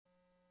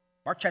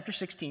Mark chapter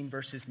 16,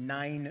 verses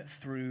 9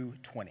 through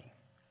 20.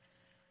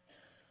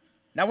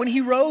 Now when he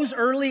rose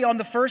early on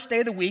the first day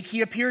of the week,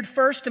 he appeared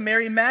first to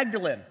Mary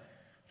Magdalene,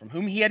 from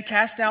whom he had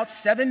cast out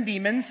 7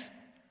 demons.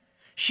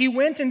 She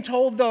went and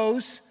told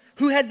those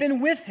who had been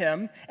with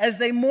him as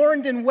they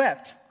mourned and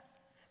wept.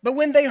 But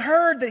when they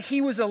heard that he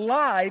was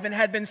alive and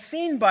had been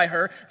seen by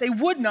her, they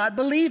would not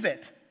believe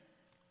it.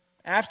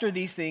 After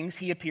these things,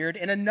 he appeared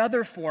in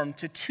another form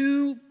to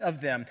 2 of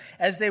them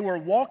as they were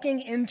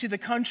walking into the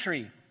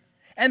country.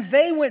 And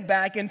they went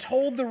back and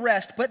told the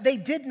rest, but they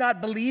did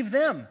not believe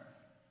them.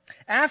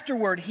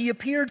 Afterward, he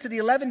appeared to the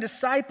 11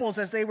 disciples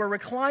as they were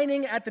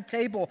reclining at the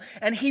table,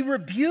 and he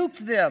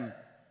rebuked them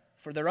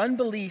for their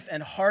unbelief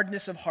and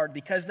hardness of heart,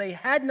 because they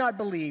had not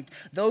believed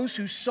those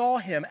who saw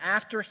him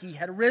after he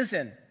had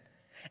risen.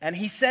 And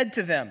he said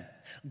to them,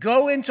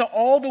 "Go into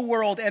all the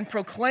world and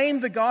proclaim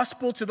the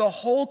gospel to the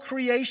whole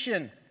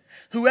creation.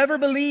 Whoever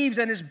believes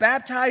and is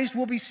baptized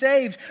will be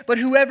saved, but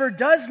whoever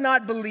does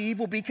not believe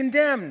will be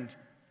condemned.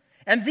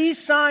 And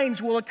these signs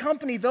will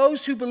accompany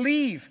those who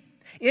believe.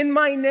 In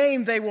my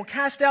name they will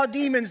cast out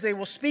demons, they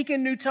will speak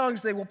in new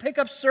tongues, they will pick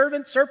up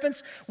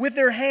serpents with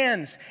their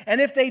hands.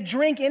 And if they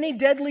drink any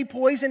deadly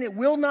poison, it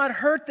will not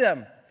hurt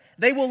them.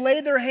 They will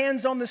lay their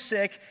hands on the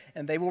sick,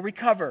 and they will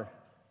recover."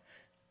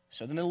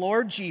 So then the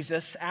Lord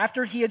Jesus,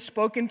 after he had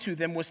spoken to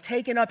them, was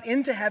taken up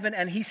into heaven,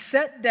 and he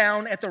sat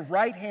down at the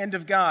right hand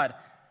of God.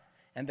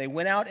 And they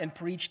went out and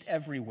preached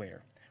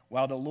everywhere,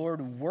 while the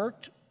Lord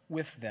worked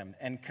with them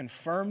and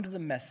confirmed the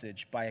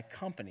message by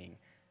accompanying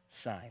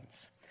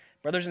signs.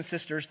 Brothers and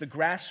sisters, the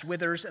grass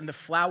withers and the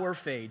flower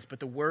fades, but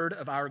the word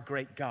of our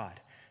great God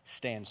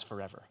stands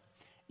forever.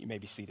 You may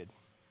be seated.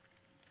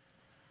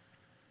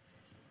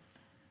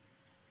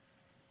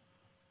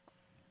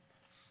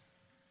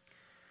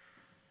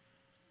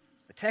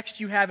 The text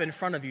you have in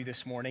front of you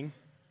this morning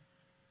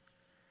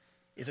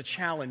is a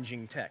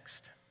challenging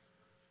text.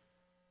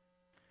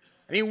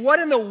 I mean, what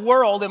in the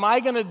world am I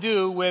going to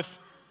do with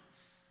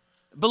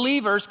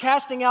believers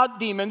casting out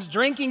demons,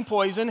 drinking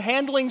poison,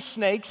 handling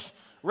snakes,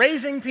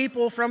 raising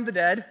people from the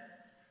dead?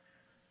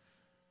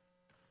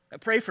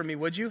 Pray for me,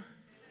 would you?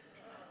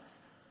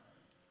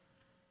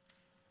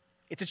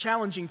 It's a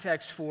challenging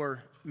text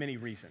for many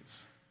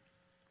reasons.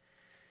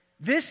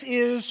 This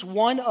is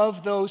one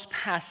of those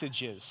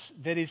passages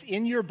that is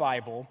in your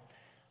Bible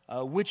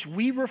which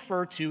we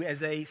refer to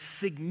as a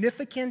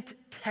significant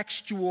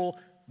textual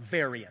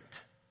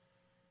variant.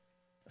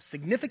 A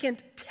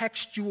significant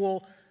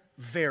textual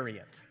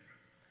variant.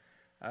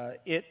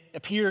 It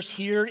appears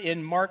here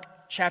in Mark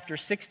chapter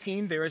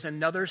 16. There is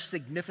another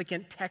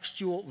significant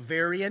textual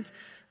variant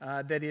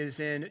that is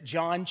in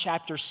John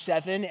chapter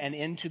 7 and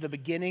into the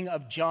beginning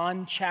of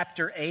John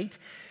chapter 8.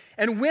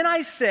 And when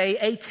I say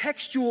a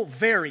textual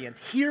variant,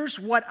 here's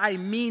what I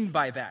mean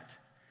by that.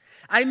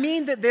 I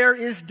mean that there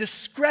is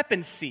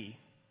discrepancy,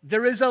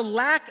 there is a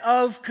lack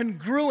of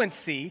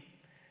congruency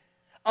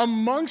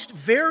amongst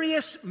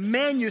various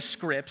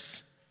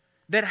manuscripts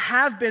that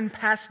have been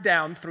passed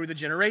down through the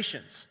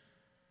generations.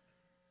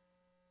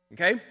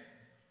 Okay?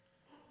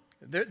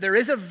 There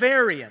is a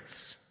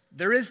variance,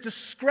 there is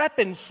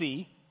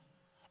discrepancy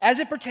as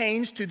it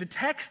pertains to the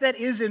text that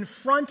is in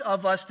front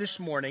of us this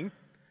morning,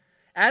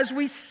 as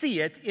we see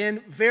it in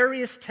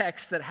various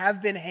texts that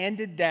have been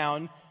handed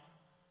down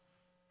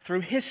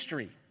through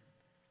history.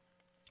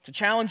 It's a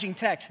challenging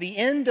text. The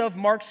end of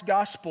Mark's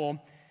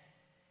gospel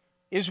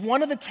is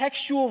one of the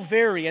textual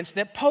variants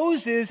that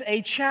poses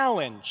a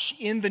challenge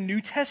in the New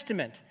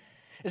Testament.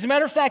 As a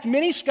matter of fact,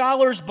 many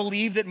scholars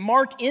believe that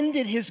Mark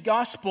ended his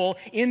gospel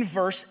in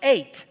verse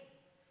 8,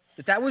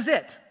 that was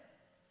it.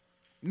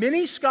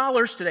 Many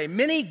scholars today,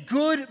 many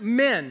good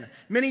men,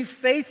 many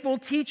faithful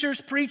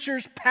teachers,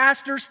 preachers,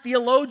 pastors,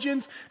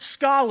 theologians,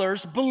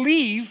 scholars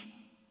believe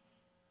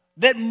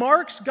that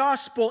Mark's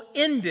gospel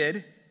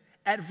ended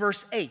at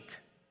verse 8.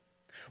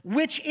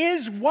 Which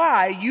is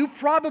why you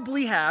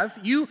probably have,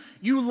 you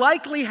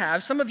likely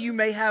have, some of you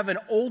may have an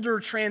older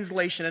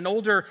translation of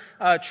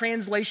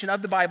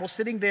the Bible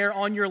sitting there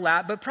on your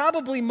lap, but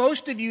probably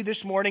most of you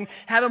this morning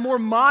have a more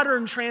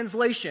modern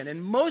translation.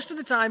 And most of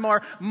the time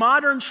our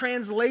modern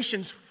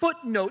translations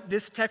footnote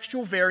this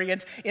textual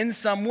variant in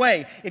some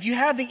way. If you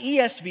have the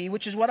ESV,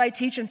 which is what I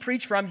teach and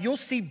preach from, you'll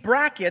see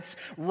brackets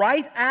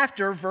right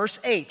after verse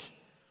 8.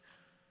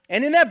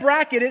 And in that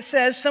bracket, it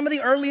says some of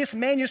the earliest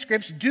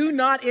manuscripts do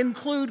not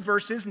include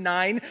verses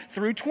 9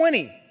 through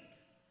 20.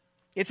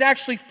 It's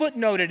actually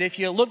footnoted if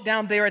you look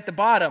down there at the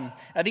bottom.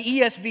 The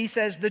ESV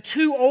says the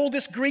 2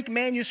 oldest Greek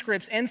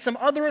manuscripts and some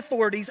other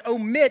authorities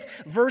omit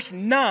verse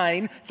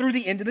 9 through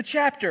the end of the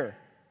chapter.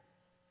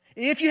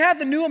 If you have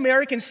the New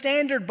American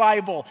Standard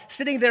Bible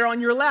sitting there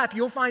on your lap,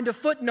 you'll find a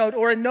footnote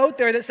or a note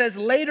there that says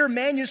later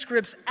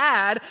manuscripts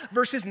add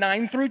verses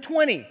 9 through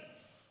 20.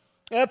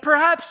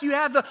 Perhaps you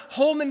have the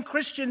Holman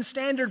Christian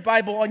Standard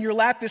Bible on your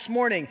lap this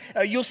morning.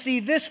 You'll see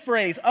this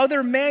phrase,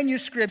 other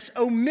manuscripts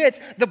omit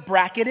the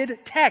bracketed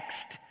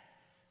text.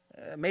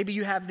 Maybe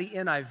you have the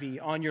NIV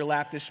on your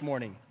lap this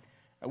morning.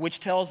 which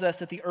tells us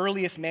that the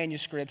earliest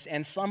manuscripts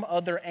and some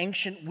other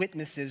ancient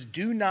witnesses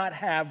do not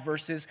have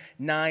verses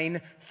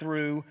 9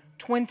 through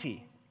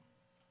 20.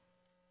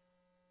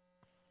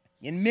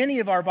 In many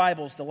of our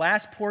Bibles, the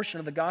last portion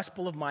of the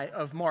Gospel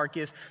of Mark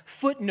is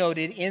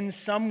footnoted in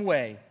some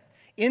way,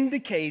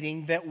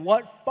 indicating that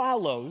what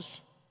follows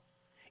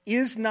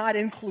is not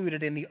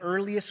included in the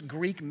earliest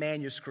Greek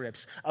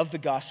manuscripts of the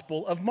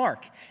Gospel of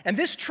Mark. And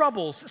this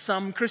troubles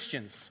some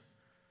Christians.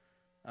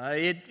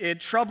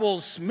 It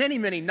troubles many,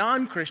 many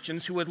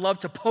non-Christians who would love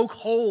to poke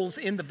holes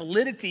in the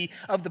validity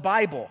of the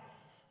Bible.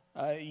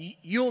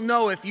 You'll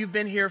know if you've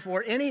been here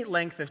for any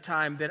length of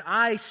time that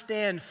I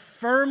stand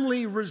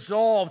firmly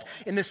resolved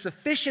in the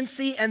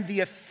sufficiency and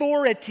the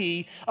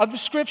authority of the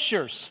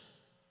Scriptures.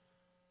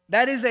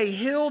 That is a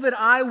hill that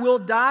I will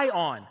die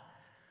on.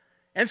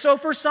 And so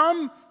for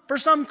some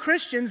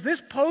Christians,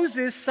 this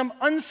poses some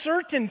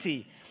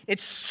uncertainty.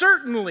 It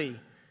certainly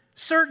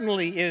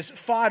is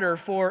fodder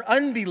for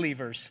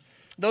unbelievers,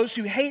 those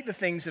who hate the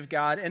things of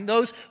God, and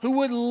those who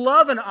would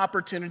love an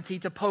opportunity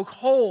to poke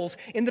holes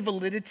in the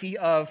validity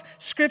of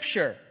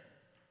Scripture.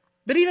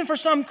 But even for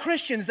some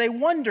Christians, they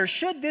wonder,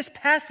 should this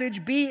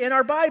passage be in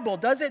our Bible?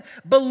 Does it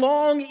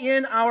belong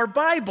in our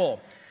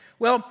Bible?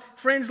 Well,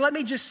 friends, let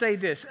me just say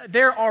this.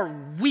 There are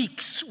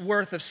weeks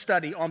worth of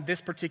study on this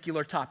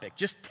particular topic,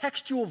 just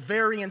textual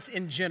variants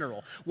in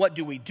general. What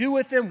do we do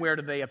with them? Where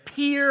do they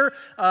appear?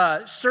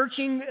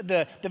 Searching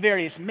the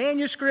various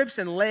manuscripts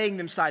and laying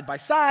them side by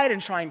side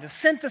and trying to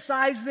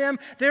synthesize them.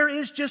 There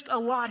is just a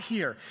lot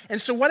here.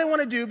 And so what I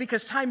want to do,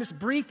 because time is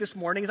brief this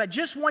morning, is I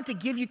just want to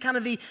give you kind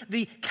of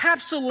the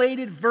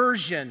capsulated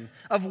version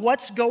of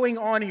what's going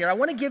on here. I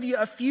want to give you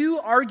a few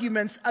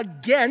arguments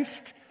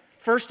against,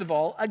 first of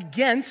all,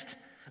 against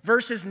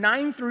verses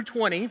 9 through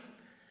 20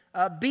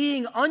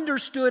 being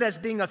understood as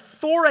being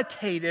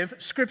authoritative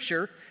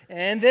Scripture.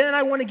 And then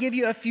I want to give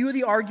you a few of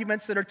the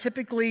arguments that are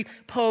typically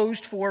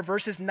posed for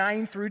verses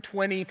 9 through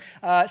 20,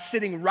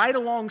 sitting right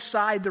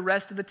alongside the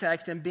rest of the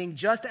text and being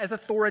just as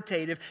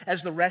authoritative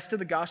as the rest of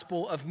the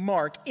Gospel of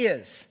Mark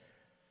is.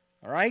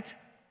 All right?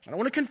 I don't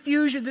want to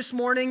confuse you this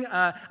morning.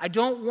 I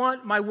don't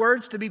want my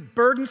words to be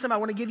burdensome. I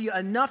want to give you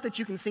enough that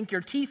you can sink your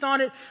teeth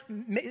on it,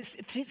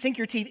 sink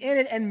your teeth in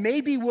it, and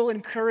maybe we'll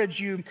encourage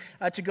you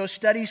to go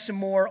study some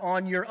more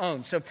on your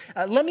own. So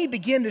let me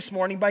begin this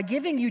morning by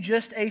giving you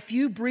just a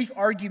few brief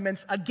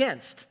arguments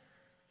against.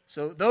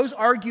 So those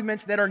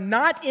arguments that are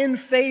not in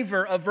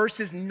favor of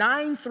verses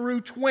 9 through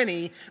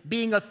 20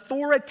 being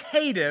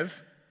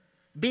authoritative,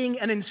 being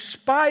an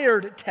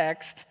inspired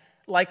text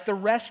like the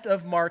rest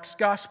of Mark's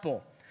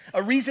gospel.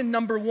 Reason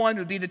number one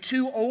would be the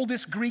two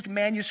oldest Greek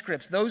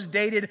manuscripts, those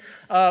dated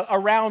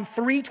around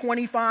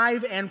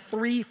 325 and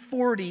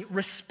 340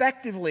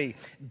 respectively,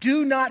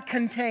 do not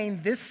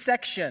contain this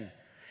section,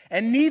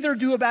 and neither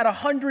do about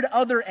 100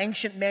 other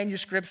ancient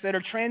manuscripts that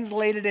are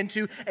translated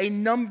into a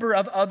number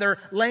of other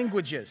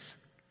languages.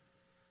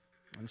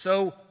 And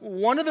so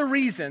one of the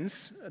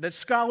reasons that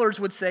scholars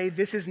would say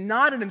this is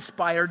not an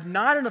inspired,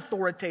 not an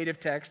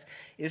authoritative text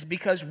is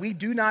because we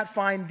do not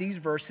find these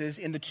verses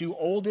in the two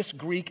oldest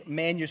Greek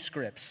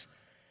manuscripts.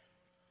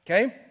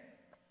 Okay?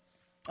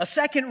 A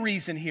second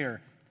reason here.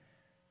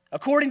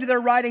 According to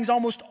their writings,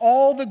 almost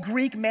all the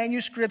Greek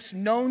manuscripts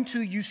known to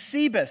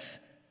Eusebius,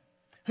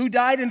 who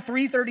died in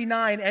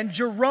 339, and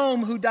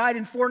Jerome, who died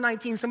in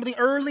 419, some of the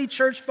early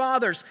church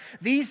fathers,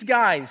 these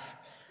guys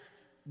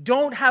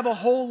don't have a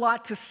whole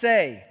lot to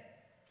say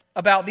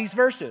about these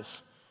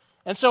verses.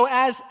 And so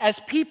as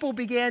people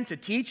began to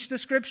teach the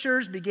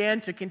Scriptures,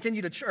 began to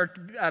continue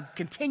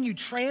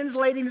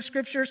translating the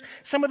Scriptures,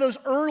 some of those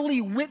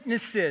early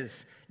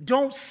witnesses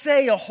don't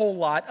say a whole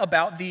lot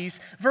about these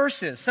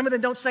verses. Some of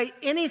them don't say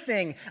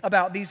anything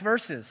about these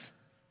verses.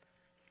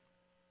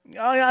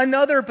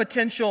 Another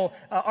potential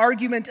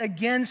argument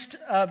against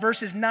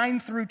verses 9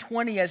 through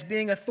 20 as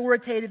being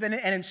authoritative and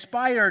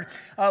inspired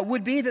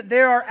would be that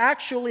there are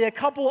actually a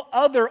couple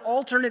other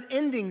alternate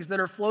endings that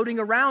are floating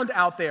around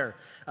out there.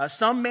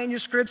 Some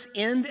manuscripts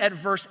end at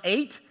verse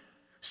 8.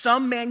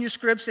 Some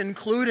manuscripts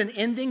include an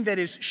ending that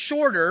is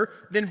shorter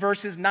than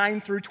verses 9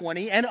 through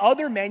 20, and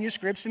other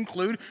manuscripts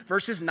include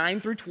verses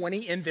 9 through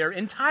 20 in their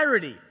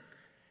entirety.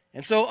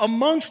 And so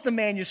amongst the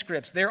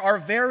manuscripts, there are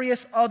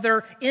various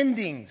other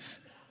endings,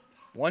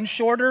 one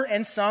shorter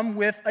and some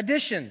with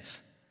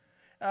additions.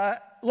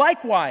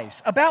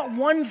 Likewise, about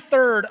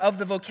 1/3 of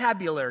the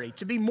vocabulary,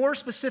 to be more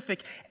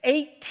specific,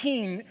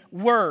 18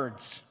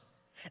 words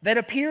that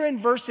appear in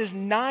verses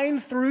 9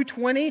 through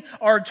 20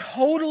 are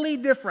totally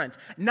different,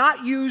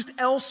 not used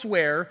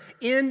elsewhere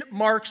in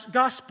Mark's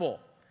gospel.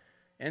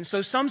 And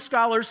so some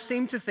scholars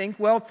seem to think,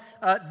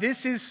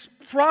 this is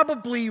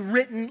probably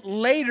written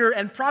later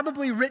and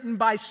probably written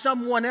by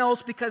someone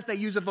else because they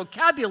use a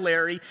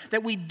vocabulary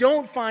that we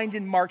don't find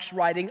in Mark's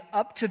writing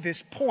up to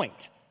this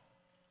point.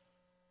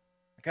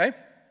 Okay?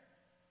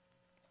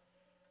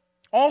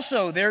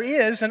 Also, there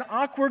is an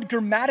awkward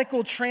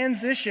grammatical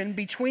transition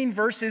between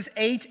verses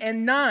 8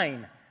 and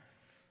 9.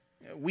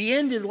 We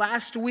ended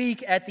last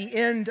week at the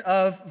end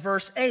of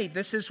verse 8.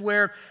 This is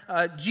where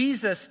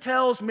Jesus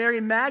tells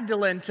Mary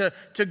Magdalene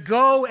to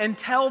go and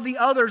tell the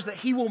others that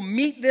he will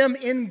meet them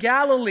in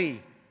Galilee.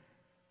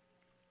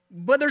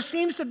 But there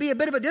seems to be a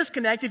bit of a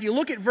disconnect if you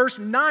look at verse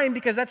 9,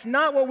 because that's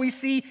not what we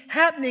see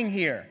happening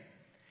here.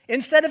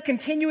 Instead of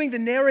continuing the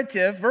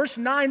narrative, verse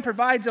 9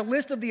 provides a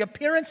list of the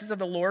appearances of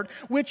the Lord,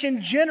 which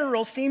in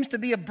general seems to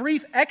be a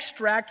brief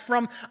extract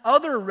from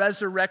other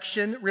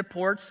resurrection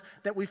reports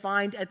that we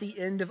find at the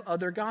end of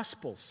other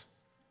Gospels.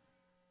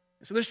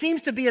 So there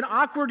seems to be an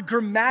awkward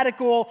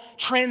grammatical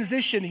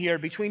transition here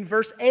between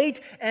verse 8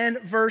 and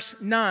verse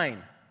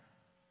 9.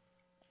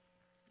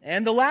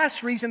 And the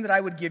last reason that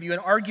I would give you, an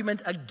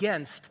argument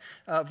against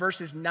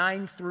verses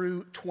 9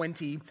 through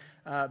 20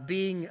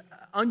 being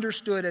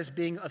understood as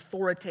being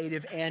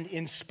authoritative and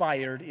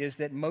inspired, is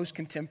that most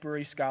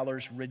contemporary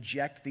scholars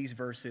reject these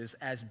verses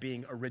as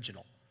being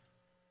original.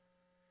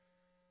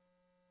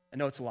 I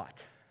know it's a lot.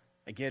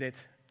 I get it.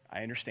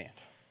 I understand.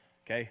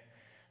 Okay?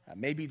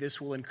 Maybe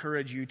this will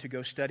encourage you to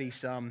go study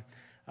some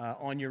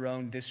on your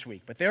own this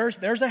week. But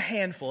there's a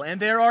handful, and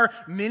there are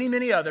many,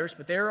 many others,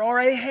 but there are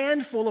a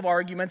handful of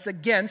arguments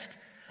against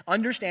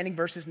understanding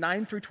verses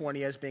 9 through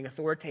 20 as being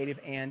authoritative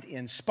and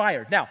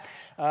inspired. Now,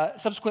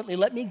 subsequently,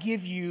 let me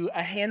give you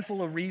a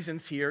handful of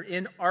reasons here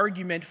in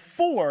argument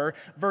for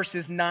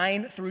verses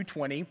 9 through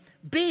 20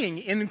 being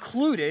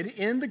included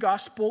in the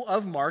Gospel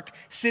of Mark,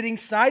 sitting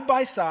side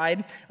by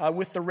side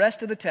with the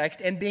rest of the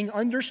text and being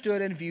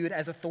understood and viewed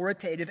as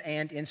authoritative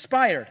and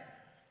inspired.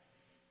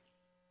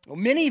 Well,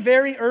 many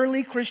very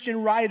early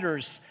Christian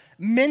writers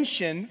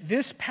mention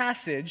this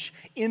passage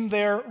in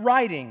their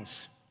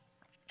writings.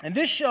 And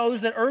this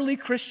shows that early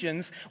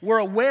Christians were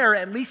aware,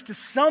 at least to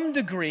some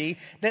degree,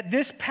 that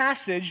this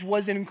passage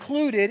was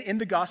included in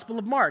the Gospel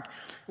of Mark.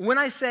 When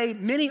I say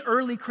many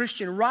early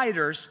Christian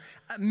writers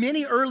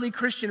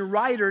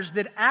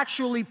that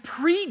actually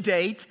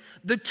predate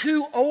the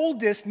two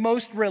oldest,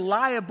 most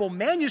reliable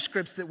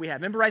manuscripts that we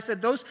have. Remember I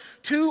said those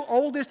two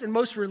oldest and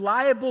most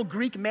reliable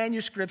Greek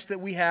manuscripts that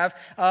we have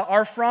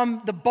are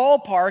from the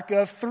ballpark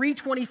of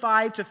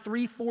 325 to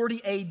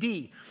 340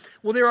 AD.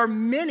 Well, there are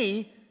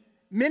many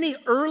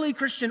early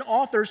Christian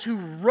authors who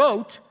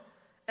wrote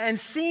and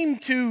seem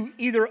to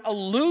either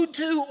allude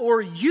to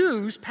or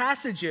use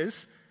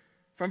passages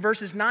from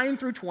verses 9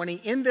 through 20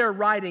 in their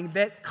writing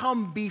that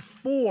come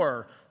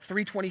before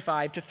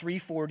 325 to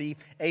 340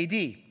 AD.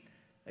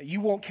 You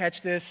won't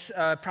catch this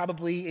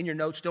probably in your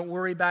notes. Don't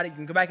worry about it. You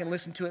can go back and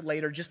listen to it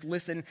later. Just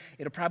listen.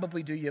 It'll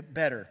probably do you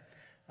better.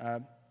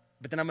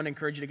 But then I'm going to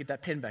encourage you to get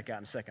that pen back out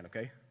in a second,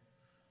 okay?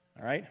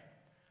 All right?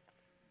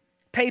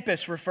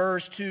 Papus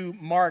refers to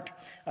Mark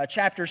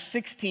chapter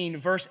 16,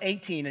 verse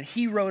 18, and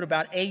he wrote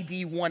about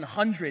AD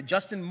 100.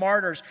 Justin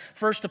Martyr's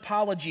First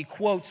Apology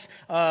quotes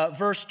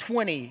verse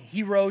 20.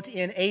 He wrote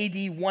in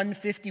AD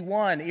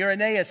 151.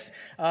 Irenaeus,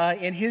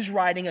 in his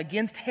writing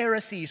against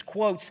heresies,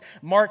 quotes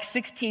Mark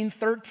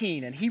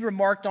 16:13, and he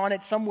remarked on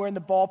it somewhere in the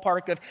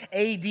ballpark of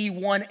AD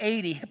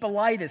 180.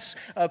 Hippolytus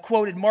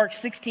quoted Mark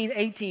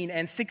 16:18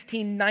 and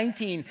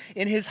 16:19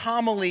 in his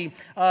homily,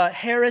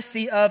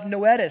 Heresy of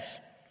Noetus.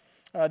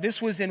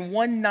 This was in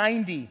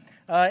 190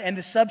 and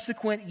the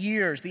subsequent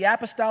years. The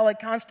apostolic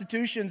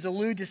constitutions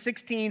allude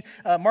to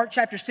Mark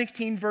chapter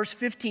 16, verse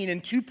 15.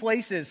 In two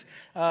places,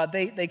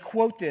 they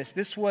quote this.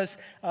 This was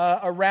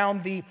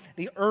around the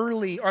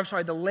late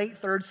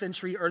 3rd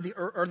century or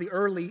the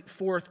early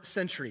 4th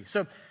century.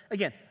 So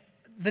again,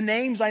 the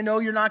names I know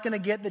you're not going to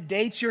get, the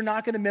dates you're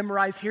not going to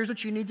memorize. Here's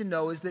what you need to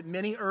know is that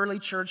many early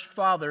church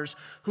fathers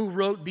who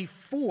wrote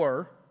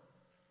before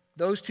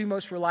those two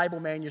most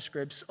reliable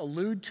manuscripts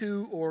allude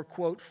to or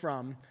quote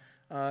from,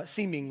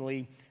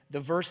 seemingly, the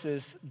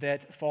verses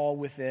that fall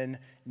within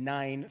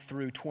 9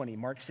 through 20.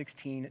 Mark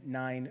 16,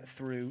 9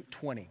 through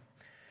 20.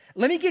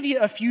 Let me give you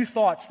a few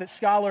thoughts that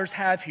scholars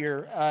have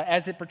here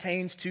as it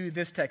pertains to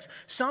this text.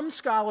 Some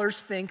scholars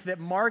think that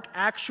Mark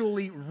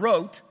actually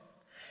wrote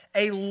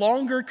a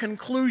longer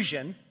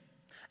conclusion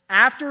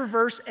after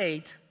verse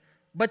 8,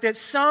 but that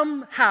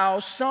somehow,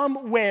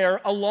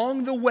 somewhere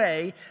along the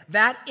way,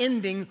 that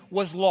ending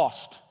was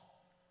lost.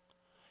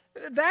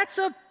 That's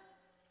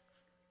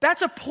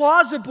a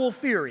plausible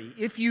theory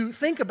if you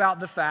think about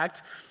the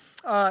fact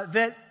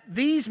that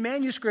these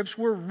manuscripts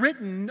were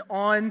written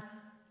on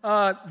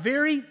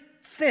very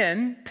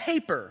thin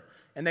paper,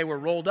 and they were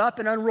rolled up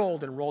and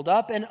unrolled and rolled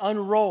up and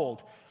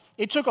unrolled.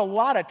 It took a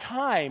lot of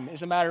time,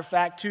 as a matter of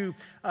fact, to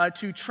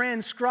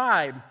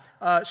transcribe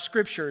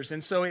scriptures,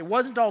 and so it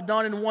wasn't all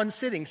done in one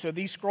sitting. So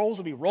these scrolls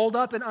will be rolled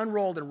up and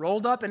unrolled and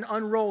rolled up and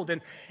unrolled,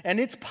 and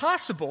it's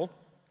possible.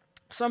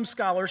 Some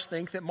scholars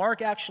think that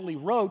Mark actually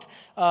wrote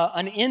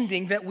an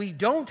ending that we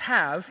don't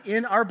have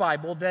in our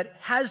Bible, that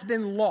has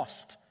been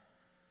lost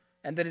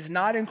and that is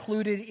not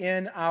included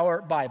in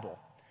our Bible.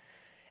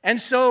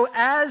 And so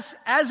as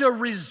a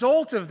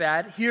result of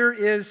that, here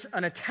is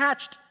an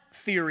attached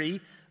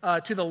theory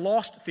to the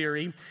lost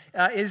theory,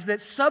 is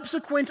that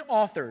subsequent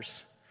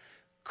authors,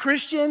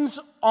 Christians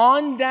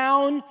on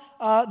down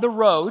the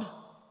road,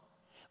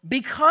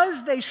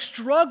 because they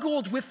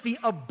struggled with the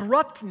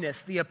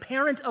abruptness, the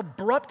apparent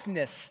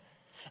abruptness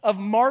of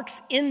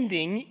Mark's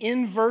ending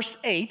in verse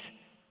 8,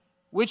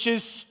 which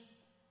is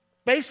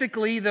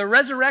basically the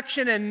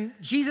resurrection and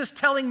Jesus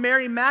telling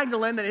Mary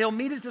Magdalene that he'll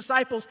meet his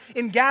disciples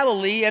in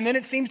Galilee, and then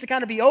it seems to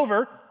kind of be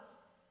over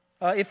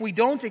if we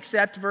don't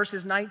accept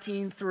verses 9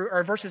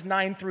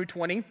 through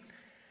 20.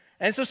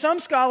 And so some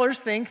scholars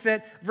think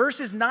that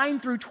verses 9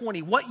 through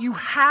 20, what you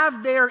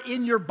have there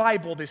in your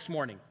Bible this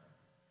morning,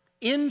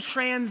 in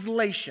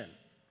translation,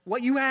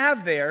 what you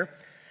have there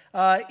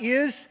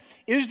is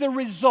the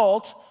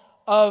result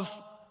of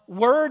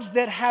words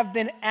that have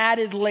been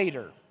added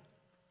later.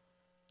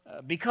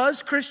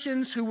 Because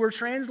Christians who were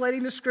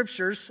translating the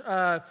Scriptures,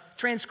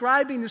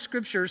 transcribing the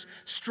Scriptures,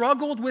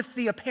 struggled with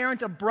the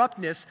apparent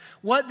abruptness,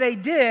 what they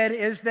did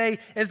is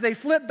as they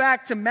flipped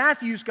back to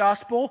Matthew's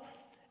Gospel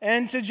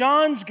and to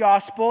John's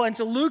Gospel and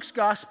to Luke's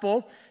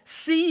Gospel,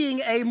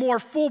 seeing a more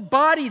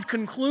full-bodied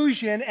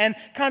conclusion and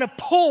kind of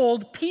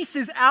pulled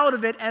pieces out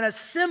of it and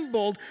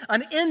assembled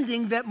an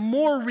ending that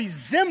more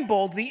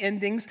resembled the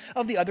endings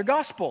of the other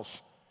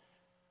Gospels.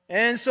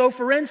 And so,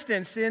 for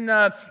instance, in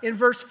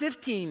verse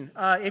 15,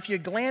 if you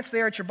glance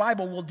there at your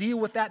Bible, we'll deal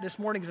with that this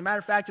morning. As a matter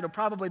of fact, it'll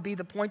probably be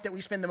the point that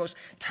we spend the most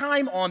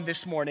time on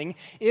this morning.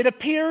 It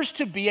appears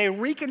to be a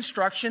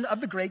reconstruction of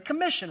the Great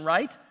Commission,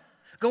 right?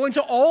 Go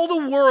into all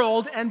the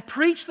world and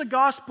preach the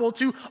gospel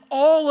to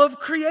all of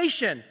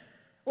creation.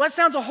 Well, that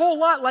sounds a whole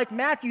lot like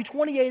Matthew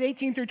 28,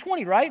 18 through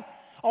 20, right?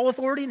 All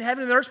authority in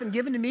heaven and earth has been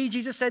given to me,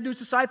 Jesus said to his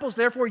disciples,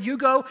 therefore you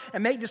go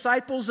and make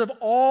disciples of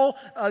all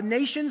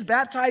nations,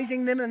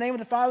 baptizing them in the name of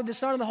the Father, the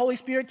Son, and the Holy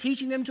Spirit,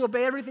 teaching them to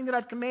obey everything that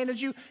I've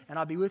commanded you, and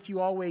I'll be with you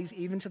always,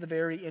 even to the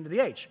very end of the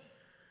age.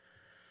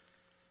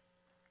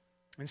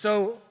 And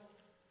so,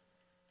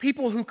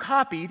 individuals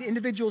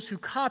who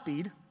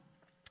copied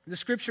the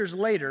Scriptures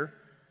later,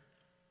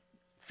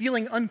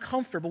 feeling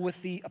uncomfortable with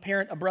the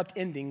apparent abrupt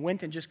ending,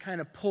 went and just kind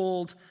of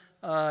pulled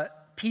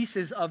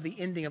pieces of the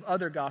ending of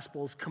other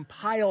Gospels,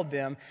 compiled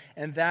them,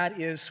 and that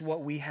is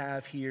what we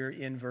have here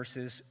in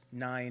verses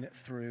 9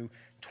 through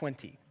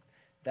 20.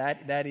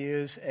 That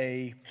is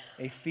a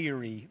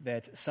theory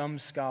that some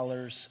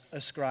scholars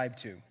ascribe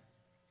to.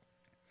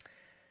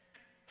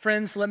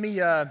 Friends,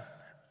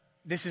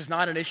 this is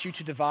not an issue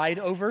to divide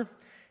over.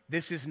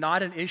 This is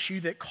not an issue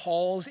that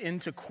calls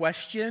into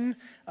question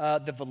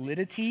the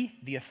validity,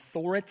 the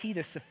authority,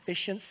 the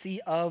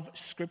sufficiency of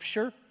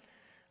Scripture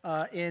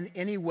in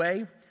any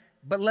way.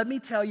 But let me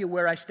tell you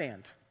where I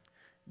stand.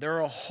 There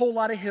are a whole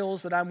lot of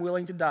hills that I'm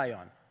willing to die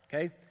on,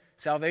 okay?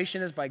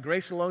 Salvation is by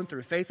grace alone,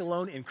 through faith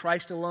alone, in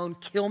Christ alone.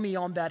 Kill me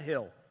on that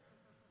hill,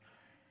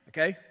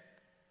 okay?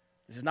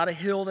 This is not a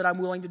hill that I'm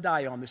willing to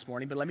die on this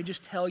morning, but let me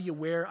just tell you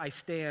where I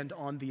stand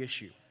on the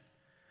issue.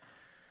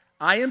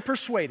 I am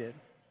persuaded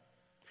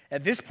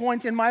at this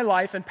point in my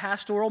life and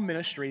pastoral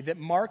ministry that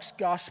Mark's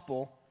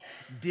gospel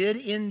did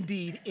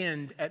indeed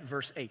end at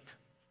verse 8.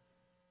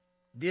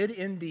 Did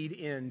indeed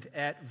end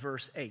at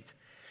verse 8.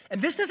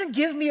 And this doesn't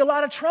give me a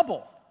lot of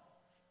trouble.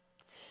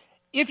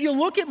 If you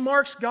look at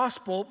Mark's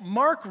gospel,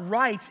 Mark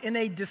writes in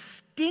a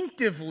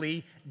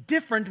distinctively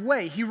different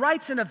way. He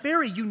writes in a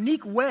very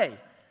unique way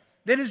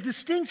that is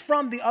distinct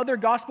from the other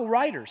gospel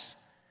writers.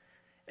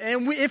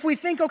 And if we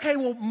think, okay,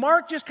 well,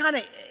 Mark just kind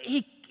of,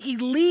 he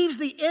leaves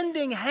the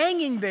ending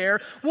hanging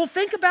there, well,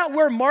 think about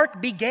where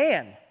Mark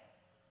began.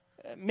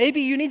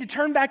 Maybe you need to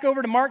turn back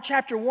over to Mark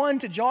chapter 1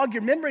 to jog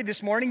your memory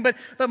this morning, but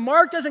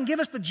Mark doesn't give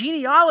us the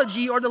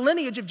genealogy or the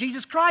lineage of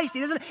Jesus Christ.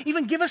 He doesn't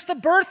even give us the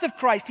birth of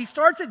Christ. He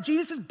starts at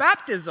Jesus'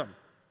 baptism.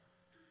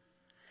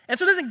 And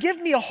so it doesn't give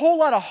me a whole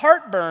lot of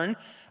heartburn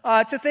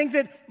to think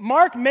that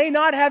Mark may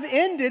not have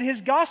ended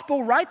his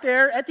gospel right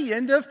there at the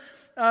end of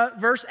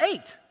verse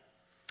 8.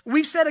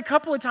 We've said a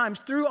couple of times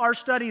through our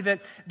study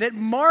that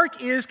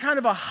Mark is kind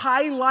of a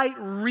highlight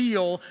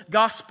reel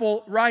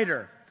gospel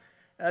writer.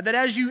 That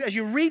as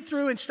you read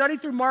through and study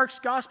through Mark's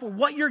gospel,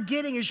 what you're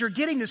getting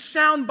the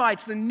sound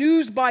bites, the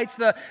news bites,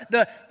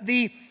 the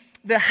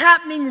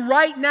happening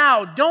right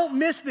now. Don't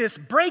miss this.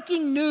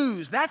 Breaking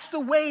news. That's the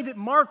way that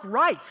Mark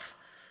writes.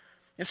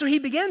 And so he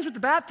begins with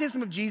the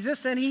baptism of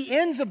Jesus and he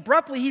ends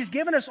abruptly. He's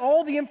given us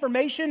all the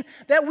information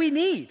that we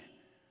need.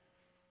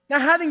 Now,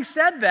 having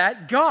said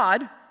that,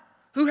 God,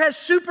 who has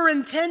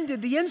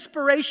superintended the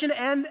inspiration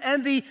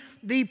and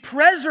the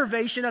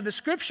preservation of the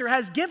Scripture,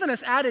 has given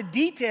us added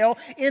detail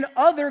in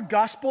other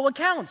gospel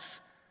accounts.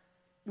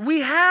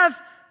 We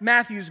have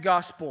Matthew's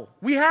gospel,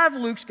 we have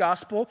Luke's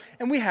gospel,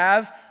 and we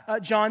have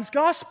John's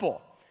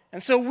gospel.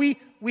 And so we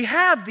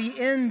have the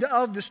end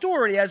of the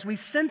story as we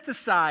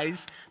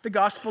synthesize the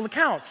gospel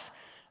accounts.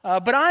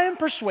 But I am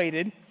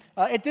persuaded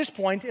at this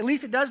point, at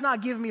least it does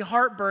not give me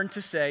heartburn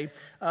to say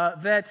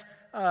that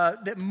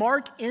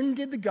Mark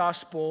ended the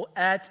gospel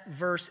at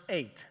verse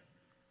 8.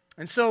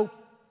 And so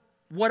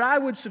what I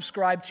would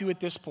subscribe to at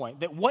this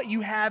point, that what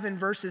you have in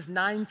verses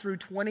 9 through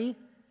 20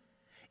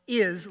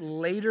 is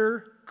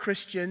later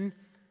Christian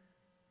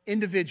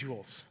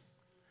individuals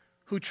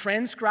who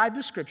transcribe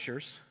the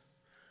Scriptures,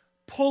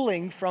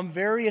 pulling from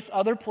various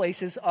other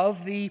places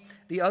of the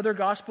other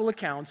gospel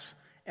accounts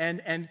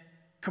and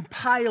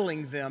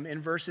compiling them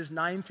in verses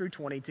 9 through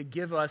 20 to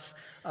give us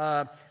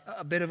a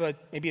bit of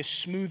maybe a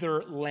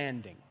smoother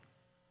landing.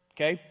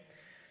 Okay?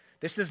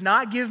 This does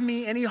not give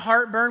me any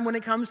heartburn when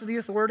it comes to the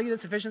authority and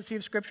the sufficiency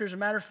of Scripture. As a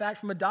matter of fact,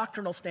 from a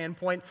doctrinal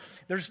standpoint,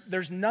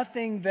 there's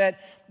nothing that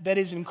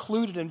is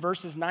included in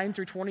verses 9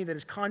 through 20 that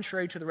is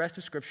contrary to the rest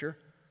of Scripture.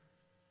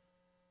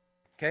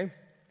 Okay?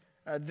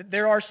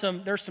 There's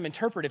some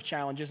interpretive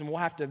challenges, and we'll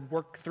have to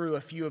work through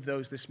a few of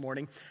those this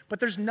morning. But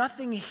there's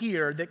nothing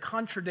here that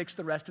contradicts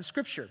the rest of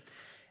Scripture.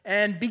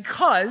 And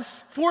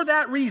for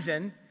that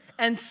reason,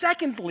 and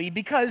secondly,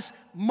 because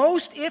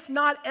most, if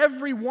not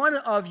every one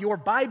of your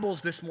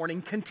Bibles this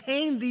morning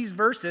contain these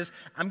verses,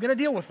 I'm going to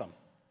deal with them.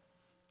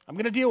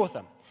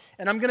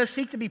 And I'm going to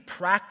seek to be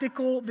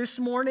practical this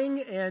morning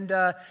and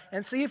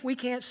see if we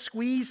can't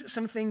squeeze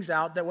some things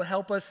out that will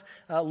help us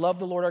love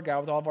the Lord our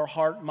God with all of our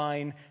heart,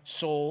 mind,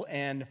 soul,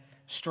 and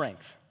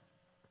strength.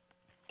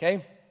 Okay?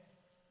 Did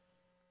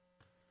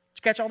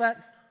you catch all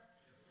that?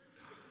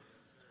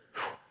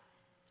 Whew.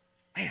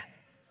 Man.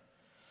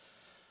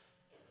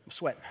 I'm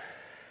sweating.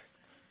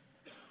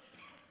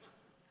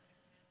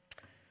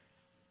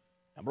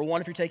 Number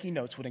one, if you're taking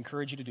notes, would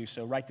encourage you to do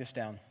so. Write this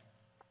down.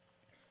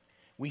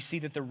 We see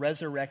that the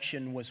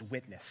resurrection was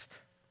witnessed.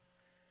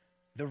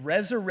 The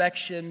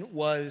resurrection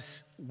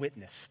was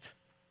witnessed.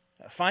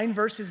 Find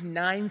verses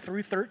 9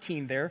 through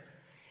 13 there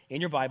in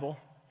your Bible.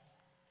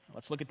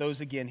 Let's look at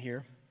those again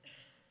here.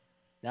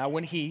 Now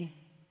when he,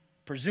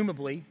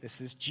 presumably, this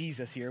is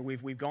Jesus here,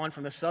 we've gone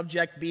from the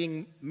subject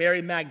being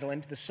Mary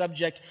Magdalene to the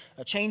subject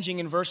changing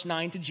in verse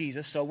 9 to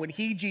Jesus. So when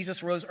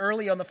Jesus, rose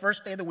early on the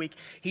first day of the week,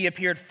 he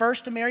appeared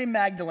first to Mary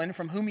Magdalene,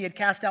 from whom he had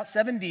cast out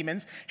 7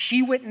 demons.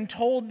 She went and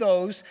told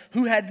those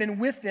who had been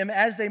with them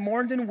as they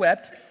mourned and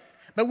wept.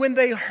 But when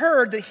they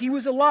heard that he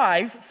was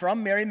alive,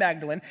 from Mary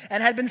Magdalene,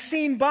 and had been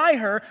seen by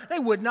her, they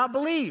would not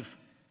believe.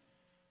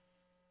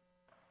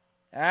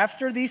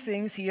 After these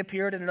things, he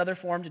appeared in another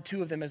form to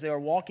 2 of them as they were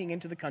walking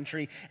into the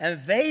country,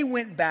 and they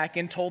went back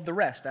and told the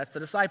rest. That's the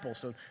disciples.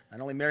 So not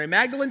only Mary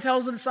Magdalene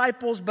tells the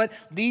disciples, but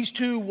these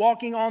 2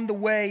 walking on the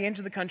way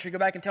into the country go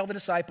back and tell the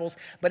disciples.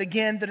 But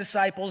again, the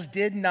disciples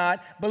did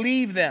not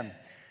believe them.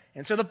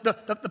 And so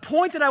the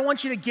point that I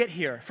want you to get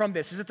here from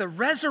this is that the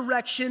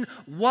resurrection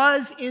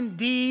was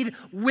indeed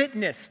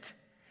witnessed.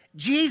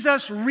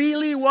 Jesus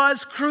really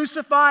was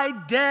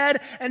crucified,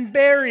 dead, and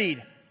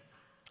buried.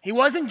 He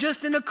wasn't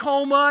just in a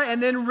coma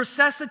and then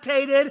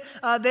resuscitated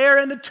there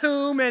in the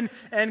tomb and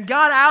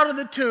got out of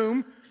the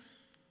tomb.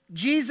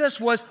 Jesus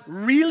was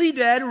really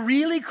dead,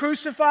 really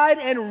crucified,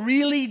 and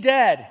really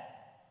dead.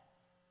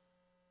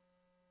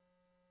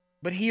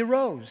 But he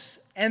arose,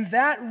 and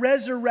that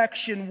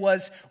resurrection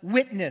was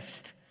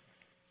witnessed.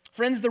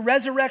 Friends, the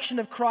resurrection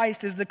of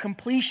Christ is the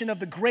completion of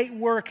the great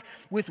work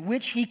with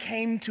which he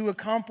came to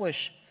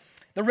accomplish.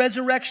 The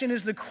resurrection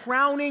is the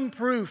crowning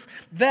proof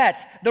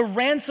that the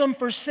ransom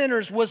for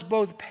sinners was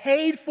both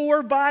paid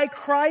for by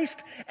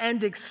Christ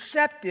and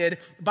accepted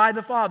by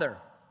the Father.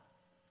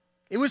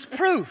 It was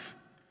proof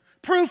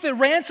that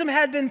ransom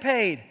had been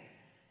paid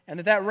and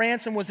that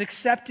ransom was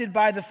accepted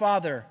by the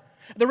Father.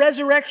 The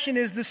resurrection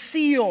is the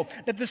seal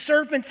that the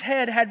serpent's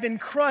head had been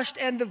crushed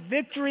and the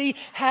victory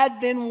had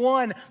been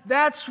won.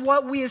 That's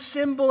what we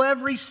assemble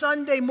every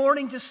Sunday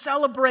morning to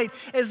celebrate,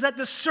 is that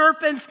the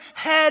serpent's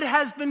head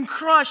has been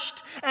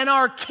crushed and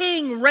our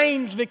King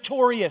reigns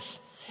victorious.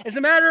 As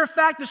a matter of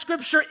fact, the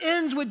Scripture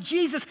ends with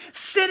Jesus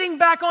sitting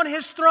back on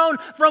his throne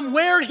from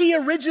where he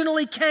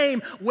originally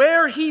came,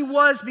 where he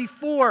was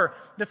before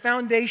the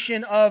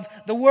foundation of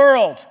the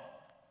world.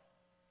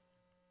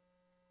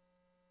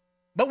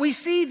 But we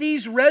see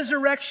these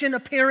resurrection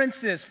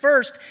appearances.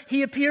 First,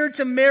 he appeared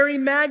to Mary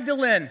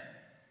Magdalene.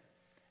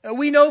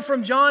 We know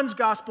from John's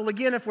gospel,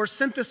 again, if we're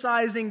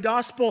synthesizing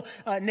gospel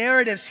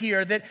narratives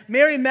here, that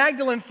Mary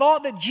Magdalene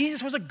thought that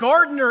Jesus was a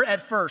gardener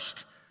at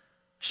first.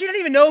 She didn't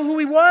even know who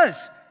he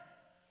was.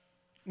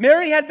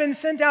 Mary had been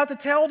sent out to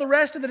tell the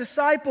rest of the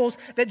disciples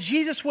that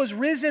Jesus was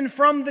risen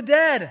from the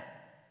dead.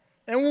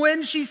 And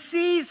when she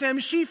sees him,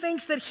 she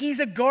thinks that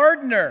he's a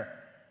gardener.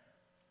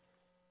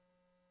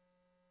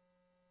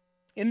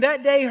 In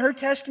that day, her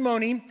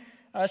testimony,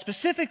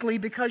 specifically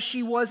because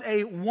she was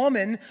a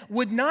woman,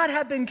 would not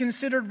have been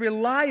considered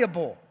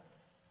reliable.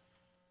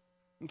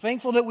 I'm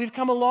thankful that we've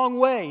come a long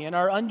way in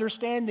our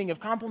understanding of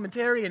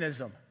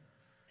complementarianism.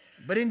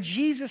 But in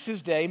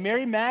Jesus' day,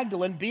 Mary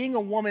Magdalene, being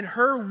a woman,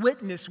 her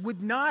witness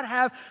would not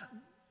have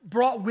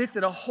brought with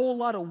it a whole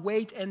lot of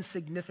weight and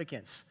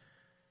significance.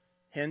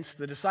 Hence,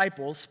 the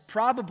disciples,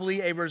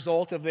 probably a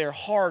result of their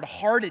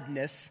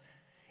hard-heartedness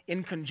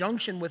in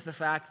conjunction with the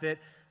fact that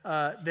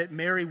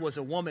Mary was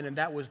a woman and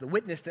that was the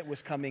witness that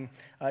was coming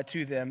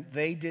to them,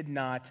 they did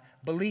not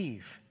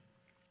believe.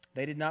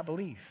 They did not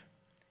believe.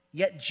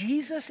 Yet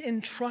Jesus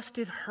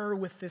entrusted her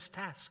with this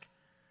task.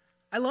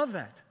 I love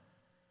that.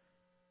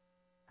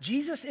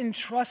 Jesus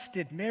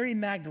entrusted Mary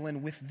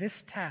Magdalene with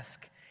this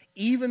task,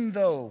 even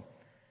though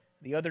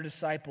the other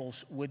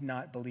disciples would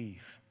not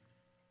believe.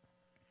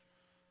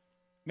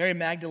 Mary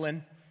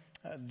Magdalene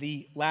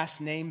The last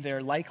name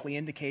there likely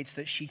indicates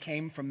that she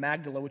came from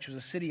Magdala, which was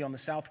a city on the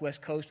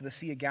southwest coast of the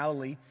Sea of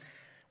Galilee.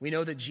 We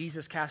know that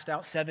Jesus cast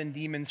out 7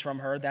 demons from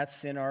her.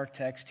 That's in our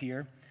text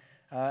here.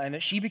 And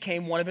that she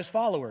became one of his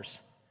followers.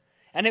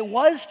 And it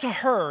was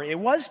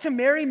to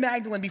Mary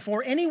Magdalene,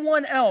 before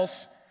anyone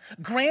else,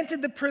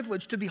 granted the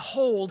privilege to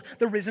behold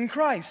the risen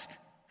Christ.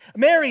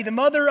 Mary, the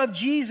mother of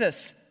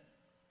Jesus,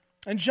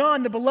 and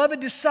John, the beloved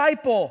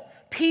disciple,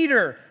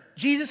 Peter,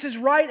 Jesus'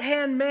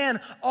 right-hand man,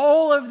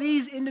 all of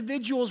these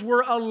individuals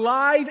were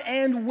alive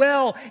and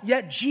well,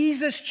 yet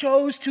Jesus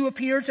chose to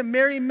appear to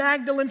Mary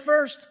Magdalene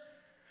first.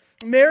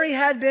 Mary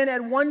had been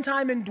at one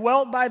time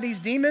indwelt by these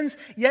demons,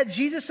 yet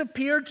Jesus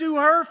appeared to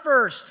her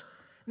first.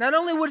 Not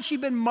only would she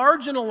have been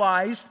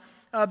marginalized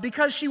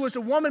because she was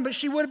a woman, but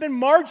she would have been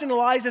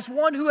marginalized as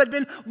one who had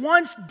been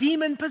once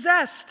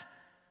demon-possessed.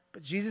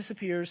 But Jesus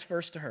appears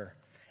first to her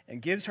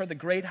and gives her the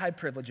great high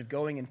privilege of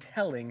going and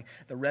telling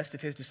the rest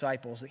of his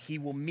disciples that he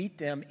will meet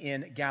them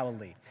in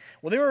Galilee.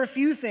 Well, there are a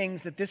few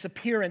things that this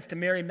appearance to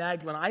Mary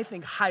Magdalene, I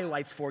think,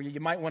 highlights for you. You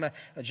might want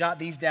to jot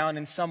these down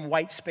in some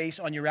white space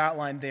on your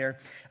outline there.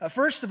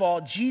 First of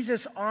all,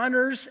 Jesus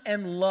honors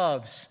and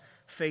loves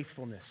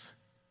faithfulness.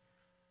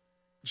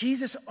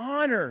 Jesus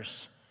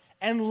honors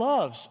and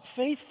loves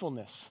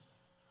faithfulness.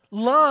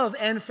 Love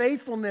and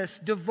faithfulness,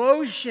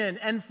 devotion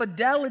and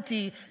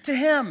fidelity to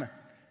him.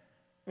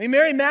 I mean,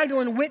 Mary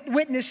Magdalene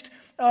witnessed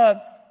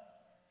the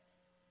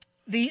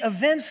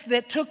events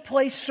that took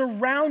place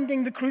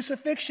surrounding the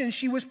crucifixion.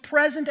 She was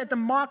present at the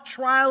mock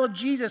trial of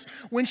Jesus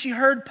when she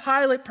heard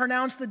Pilate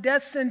pronounce the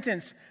death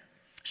sentence.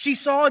 She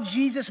saw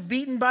Jesus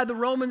beaten by the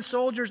Roman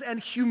soldiers and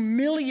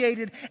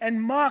humiliated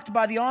and mocked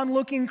by the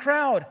onlooking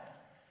crowd.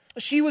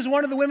 She was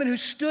one of the women who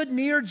stood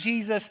near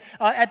Jesus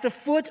at the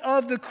foot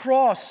of the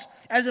cross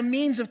as a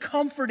means of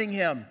comforting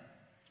him.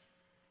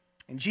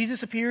 And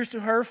Jesus appears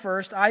to her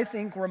first, I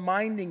think,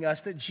 reminding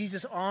us that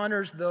Jesus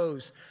honors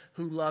those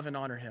who love and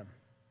honor him.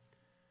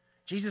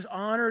 Jesus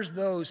honors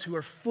those who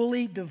are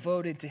fully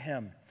devoted to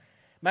him.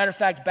 Matter of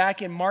fact,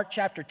 back in Mark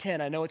chapter 10,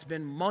 I know it's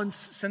been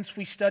months since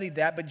we studied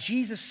that, but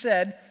Jesus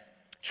said,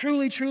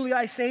 "Truly, truly,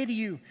 I say to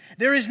you,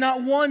 there is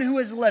not one who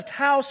has left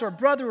house or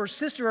brother or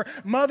sister or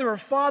mother or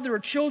father or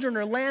children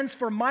or lands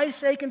for my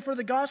sake and for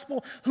the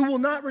gospel who will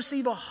not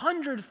receive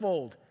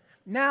 100-fold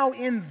now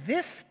in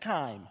this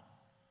time,"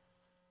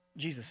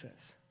 Jesus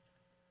says.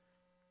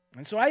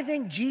 And so I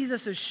think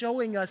Jesus is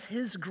showing us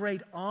his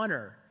great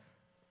honor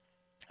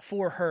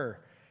for her,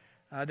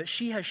 that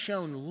she has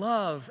shown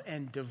love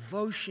and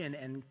devotion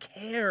and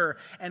care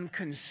and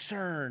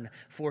concern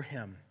for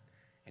him.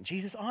 And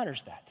Jesus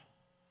honors that.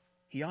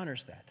 He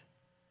honors that.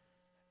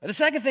 The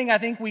second thing I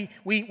think we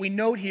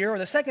note here, or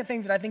the second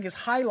thing that I think is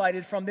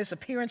highlighted from this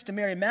appearance to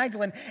Mary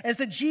Magdalene, is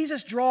that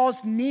Jesus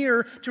draws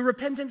near to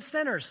repentant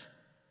sinners.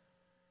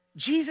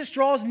 Jesus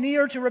draws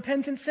near to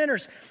repentant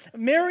sinners.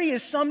 Mary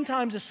is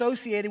sometimes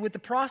associated with the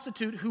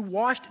prostitute who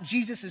washed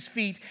Jesus'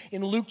 feet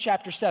in Luke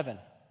chapter 7.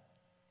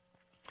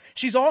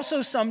 She's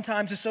also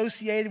sometimes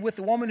associated with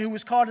the woman who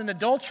was caught in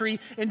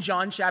adultery in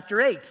John chapter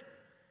 8.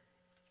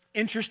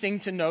 Interesting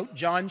to note,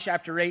 John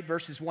chapter 8,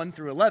 verses 1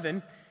 through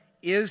 11,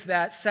 is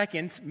that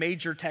second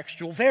major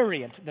textual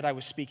variant that I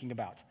was speaking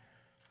about.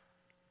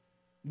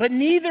 But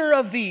neither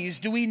of these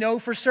do we know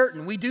for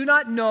certain. We do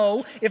not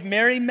know if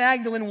Mary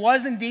Magdalene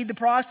was indeed the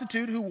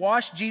prostitute who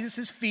washed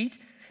Jesus'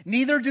 feet.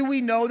 Neither do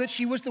we know that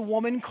she was the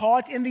woman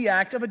caught in the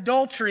act of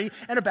adultery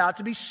and about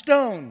to be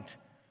stoned.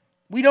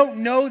 We don't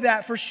know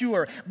that for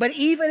sure. But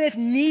even if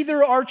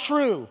neither are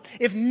true,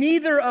 if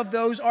neither of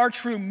those are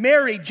true,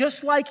 Mary,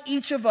 just like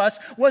each of us,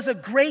 was a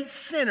great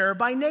sinner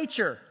by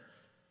nature.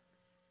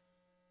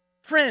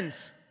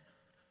 Friends,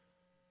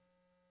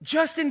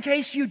 just in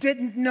case you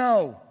didn't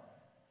know,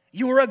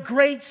 you're a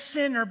great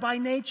sinner by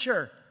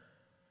nature.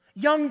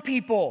 Young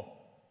people,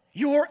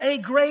 you're a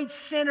great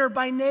sinner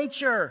by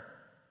nature.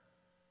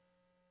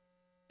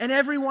 And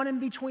everyone in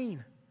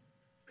between.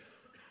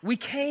 We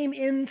came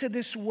into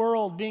this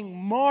world being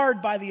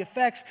marred by the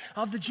effects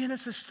of the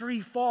Genesis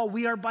 3 fall.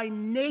 We are by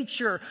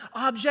nature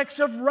objects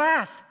of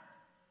wrath.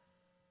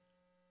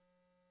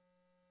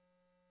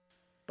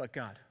 But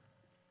God.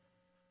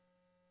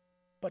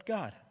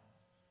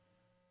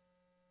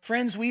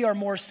 Friends, we are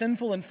more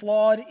sinful and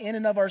flawed in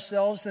and of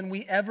ourselves than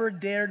we ever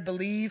dared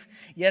believe,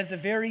 yet at the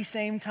very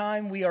same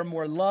time, we are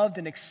more loved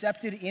and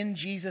accepted in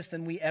Jesus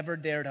than we ever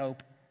dared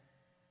hope.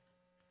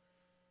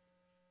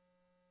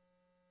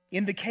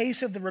 In the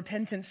case of the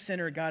repentant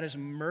sinner, God is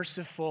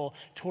merciful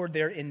toward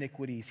their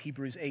iniquities,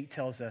 Hebrews 8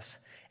 tells us,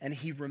 and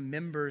he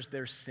remembers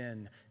their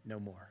sin no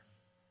more.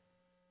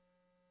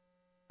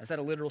 Is that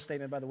a literal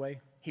statement, by the way?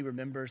 He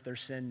remembers their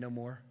sin no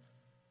more?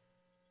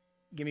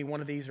 Give me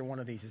one of these or one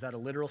of these. Is that a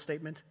literal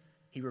statement?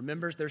 He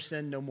remembers their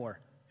sin no more.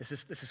 This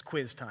is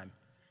quiz time.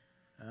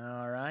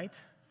 All right.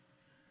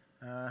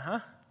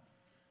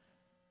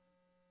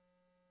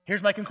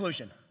 Here's my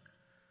conclusion.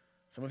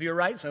 Some of you are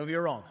right, some of you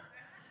are wrong.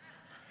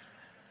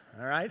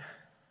 All right?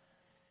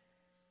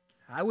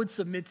 I would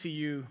submit to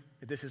you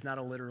that this is not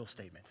a literal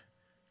statement.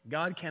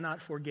 God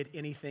cannot forget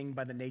anything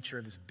by the nature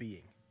of his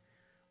being.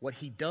 What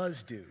he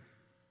does do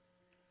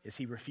is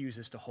he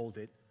refuses to hold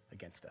it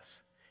against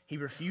us. He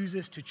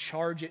refuses to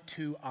charge it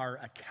to our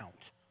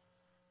account.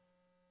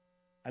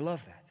 I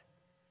love that.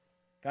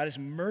 God is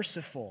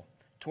merciful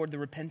toward the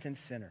repentant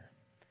sinner,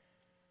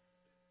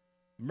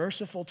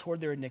 merciful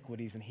toward their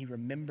iniquities, and he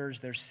remembers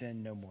their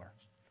sin no more.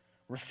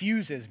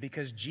 Refuses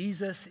because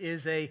Jesus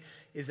is a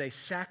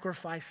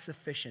sacrifice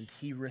sufficient.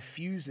 He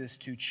refuses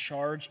to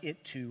charge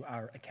it to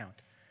our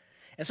account.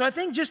 And so I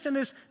think just in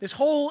this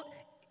whole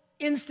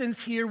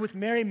instance here with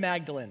Mary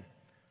Magdalene,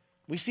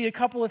 we see a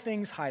couple of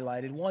things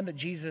highlighted. One, that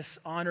Jesus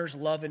honors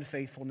love and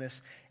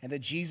faithfulness, and that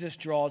Jesus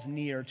draws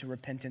near to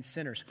repentant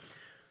sinners.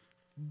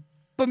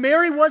 But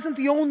Mary wasn't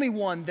the only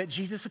one that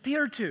Jesus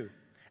appeared to.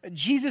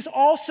 Jesus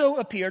also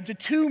appeared to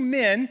two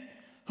men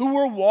who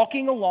were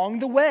walking along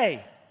the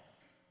way.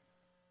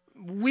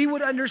 We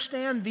would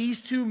understand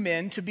these two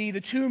men to be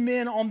the two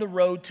men on the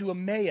road to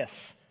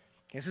Emmaus.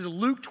 This is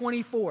Luke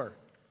 24.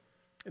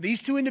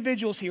 These two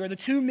individuals here are the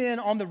two men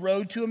on the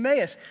road to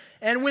Emmaus.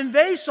 And when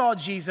they saw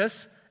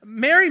Jesus,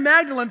 Mary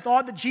Magdalene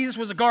thought that Jesus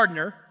was a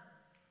gardener.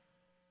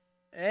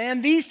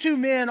 And these two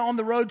men on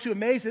the road to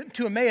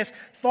Emmaus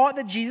thought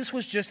that Jesus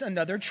was just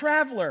another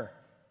traveler.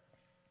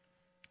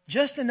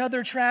 Just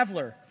another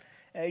traveler.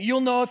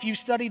 You'll know if you've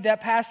studied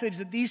that passage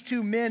that these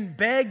two men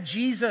begged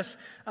Jesus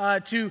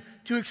to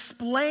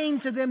explain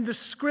to them the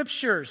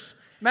Scriptures.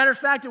 Matter of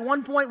fact, at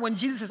one point when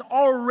Jesus has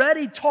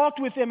already talked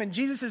with them and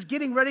Jesus is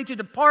getting ready to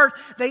depart,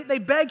 they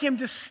beg him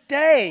to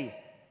stay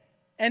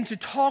and to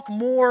talk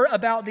more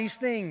about these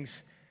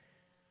things.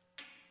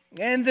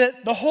 And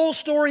the whole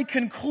story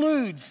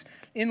concludes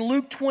in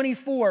Luke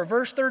 24,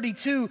 verse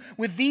 32,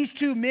 with these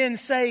two men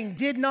saying,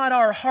 "Did not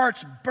our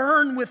hearts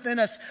burn within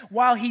us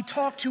while he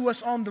talked to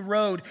us on the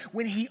road,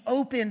 when he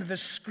opened the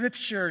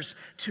Scriptures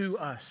to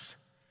us?"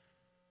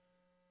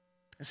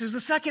 This is the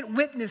second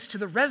witness to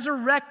the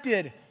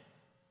resurrected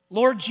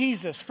Lord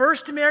Jesus.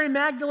 First to Mary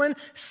Magdalene,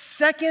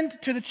 second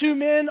to the two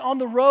men on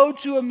the road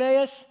to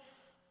Emmaus,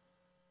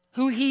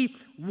 who he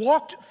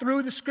walked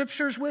through the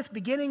Scriptures with,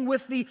 beginning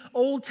with the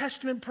Old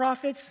Testament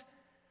prophets,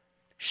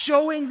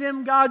 showing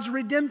them God's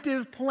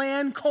redemptive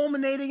plan,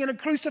 culminating in a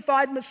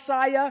crucified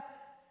Messiah,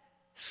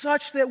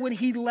 such that when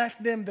he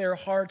left them, their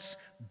hearts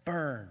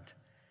burned.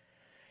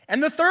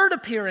 And the third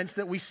appearance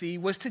that we see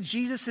was to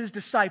Jesus'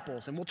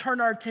 disciples, and we'll turn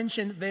our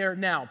attention there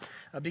now,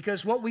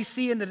 because what we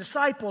see in the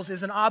disciples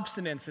is an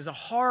obstinance, is a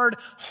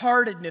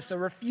hard-heartedness, a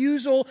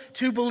refusal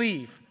to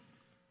believe.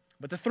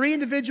 But the three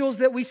individuals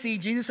that we see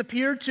Jesus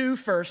appeared to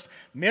first,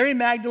 Mary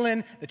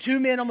Magdalene, the two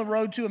men on the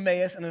road to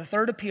Emmaus, and the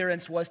third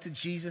appearance was to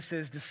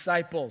Jesus'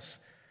 disciples.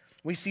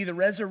 We see the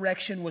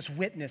resurrection was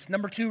witnessed.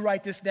 Number two,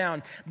 write this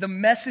down. The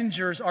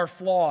messengers are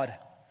flawed.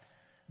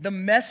 The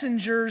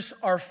messengers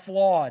are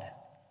flawed.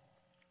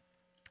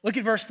 Look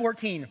at verse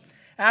 14.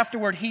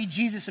 Afterward, he,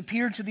 Jesus,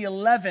 appeared to the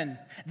 11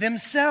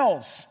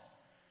 themselves.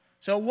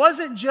 So it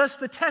wasn't just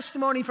the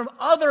testimony from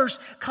others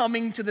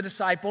coming to the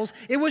disciples.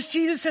 It was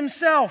Jesus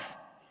himself.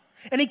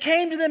 And he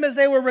came to them as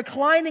they were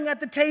reclining at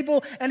the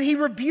table, and he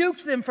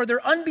rebuked them for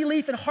their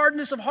unbelief and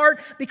hardness of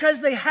heart,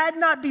 because they had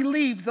not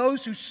believed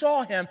those who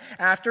saw him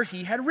after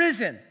he had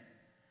risen.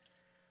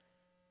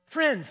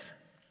 Friends,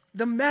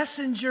 the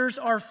messengers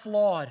are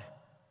flawed.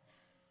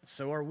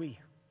 So are we.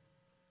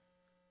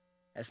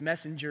 As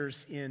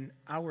messengers in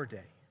our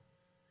day,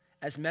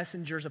 as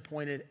messengers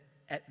appointed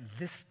at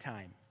this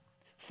time,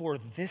 for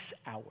this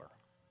hour,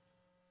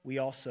 we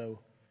also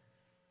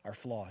are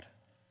flawed.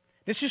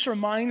 This just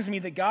reminds me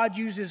that God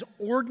uses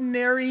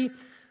ordinary,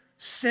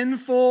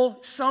 sinful,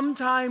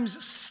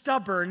 sometimes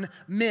stubborn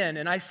men,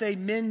 and I say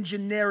men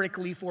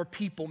generically for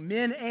people,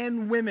 men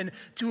and women,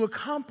 to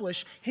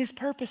accomplish his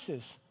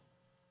purposes.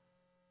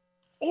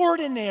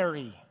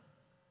 Ordinary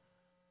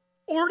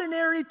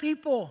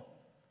people,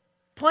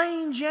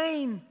 plain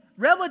Jane,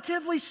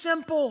 relatively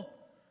simple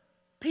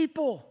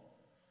people.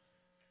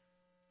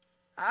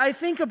 I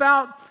think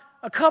about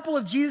a couple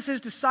of Jesus'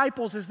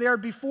 disciples as they are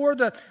before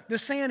the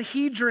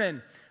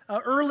Sanhedrin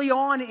early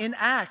on in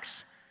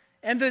Acts.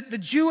 And the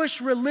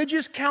Jewish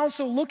religious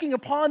council looking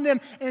upon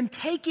them and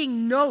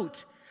taking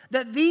note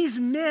that these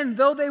men,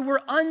 though they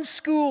were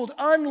unschooled,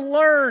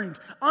 unlearned,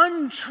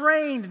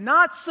 untrained,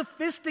 not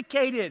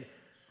sophisticated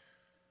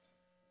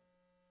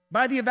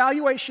by the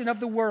evaluation of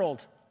the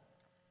world,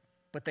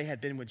 but they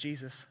had been with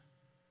Jesus.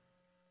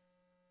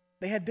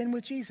 They had been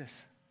with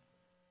Jesus.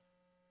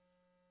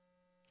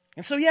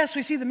 And so, yes,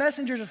 we see the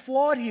messengers are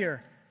flawed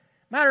here.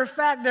 Matter of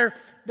fact,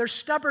 their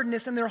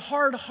stubbornness and their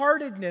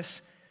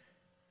hard-heartedness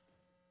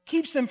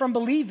keeps them from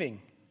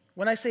believing.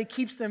 When I say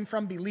keeps them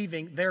from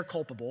believing, they're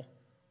culpable.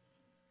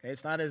 Okay,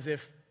 it's not as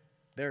if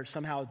they're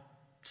somehow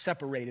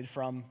separated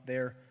from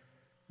their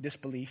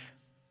disbelief.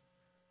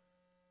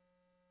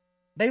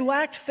 They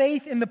lacked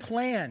faith in the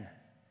plan.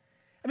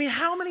 I mean,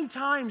 how many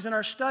times in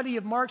our study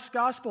of Mark's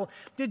gospel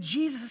did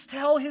Jesus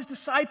tell his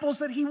disciples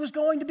that he was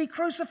going to be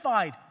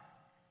crucified?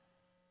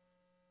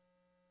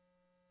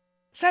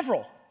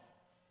 Several.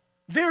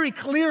 Very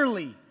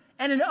clearly.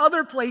 And in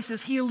other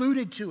places, he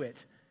alluded to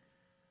it.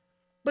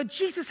 But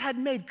Jesus had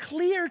made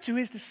clear to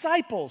his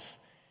disciples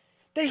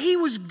that he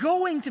was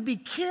going to be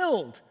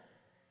killed,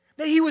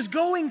 that he was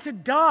going to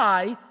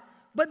die,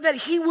 but that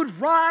he would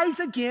rise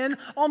again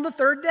on the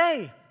third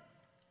day.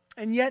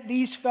 And yet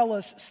these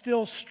fellows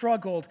still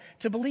struggled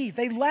to believe.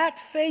 They lacked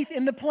faith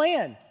in the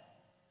plan.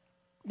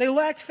 They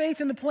lacked faith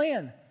in the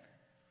plan.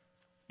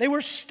 They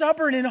were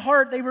stubborn in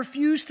heart. They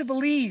refused to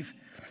believe.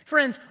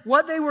 Friends,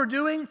 what they were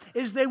doing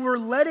is they were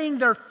letting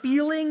their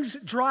feelings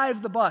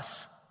drive the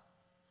bus.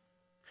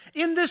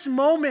 In this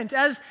moment,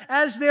 as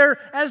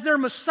their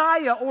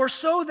Messiah, or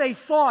so they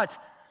thought,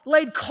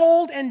 laid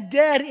cold and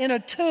dead in a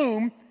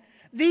tomb,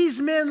 these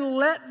men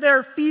let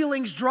their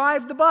feelings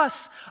drive the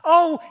bus.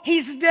 Oh,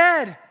 he's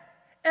dead.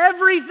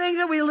 Everything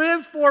that we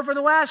lived for the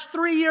last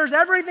 3 years,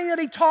 everything that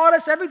he taught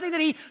us, everything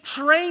that he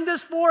trained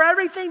us for,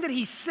 everything that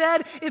he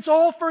said, it's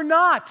all for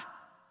naught.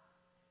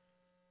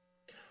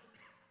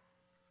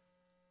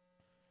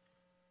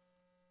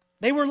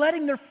 They were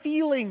letting their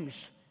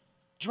feelings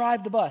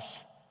drive the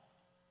bus.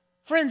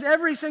 Friends,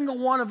 every single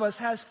one of us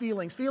has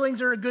feelings.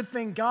 Feelings are a good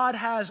thing. God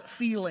has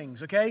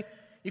feelings, okay?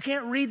 You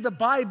can't read the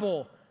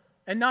Bible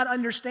and not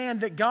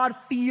understand that God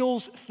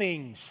feels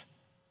things.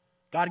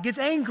 God gets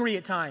angry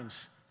at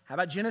times. How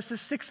about Genesis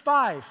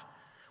 6:5?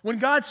 When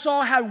God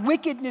saw how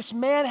wickedness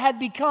man had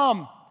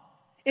become,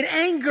 it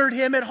angered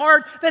him at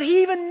heart that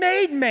he even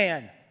made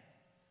man.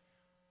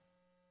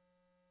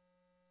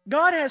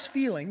 God has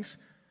feelings.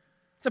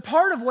 It's a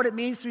part of what it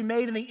means to be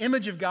made in the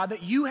image of God,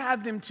 that you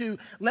have them too.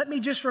 Let me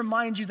just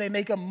remind you, they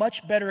make a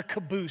much better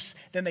caboose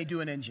than they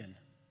do an engine.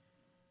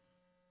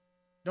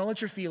 Don't let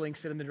your feelings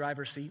sit in the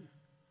driver's seat.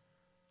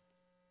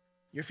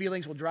 Your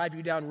feelings will drive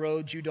you down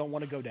roads you don't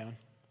want to go down.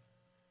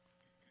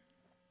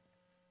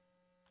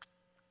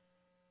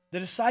 The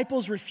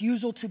disciples'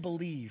 refusal to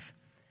believe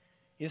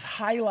is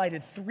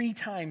highlighted 3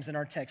 times in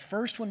our text.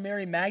 First, when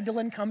Mary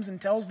Magdalene comes and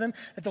tells them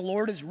that the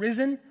Lord is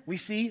risen, we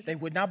see they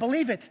would not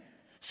believe it.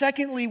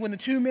 Secondly, when the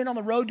 2 men on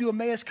the road to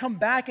Emmaus come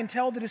back and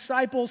tell the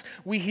disciples,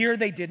 we hear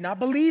they did not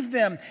believe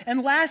them.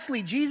 And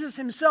lastly, Jesus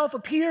himself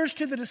appears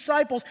to the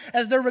disciples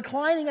as they're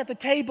reclining at the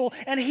table,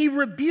 and he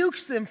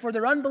rebukes them for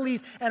their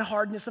unbelief and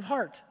hardness of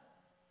heart.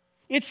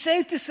 It's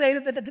safe to say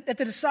that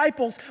the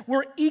disciples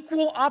were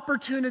equal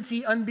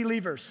opportunity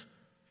unbelievers.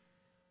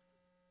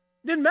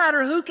 Didn't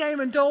matter who came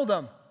and told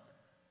them.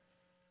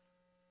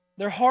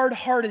 Their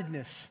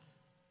hard-heartedness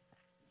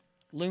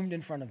loomed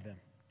in front of them.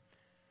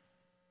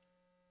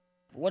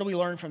 What do we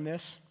learn from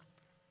this?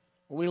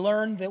 Well, we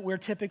learn that we're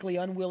typically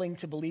unwilling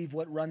to believe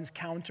what runs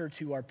counter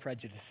to our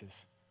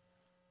prejudices.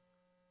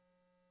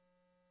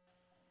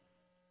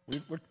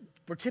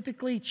 We're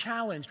typically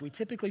challenged. We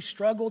typically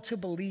struggle to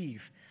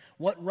believe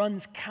what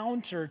runs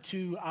counter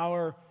to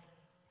our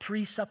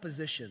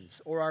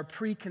presuppositions or our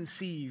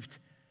preconceived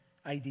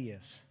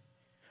ideas.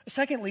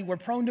 Secondly, we're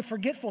prone to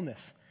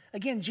forgetfulness.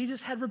 Again,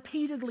 Jesus had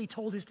repeatedly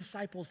told his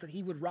disciples that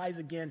he would rise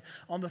again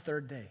on the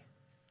third day.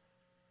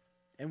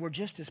 And we're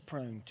just as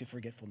prone to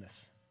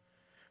forgetfulness.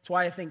 That's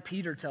why I think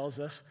Peter tells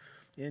us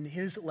in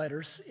his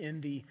letters in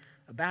the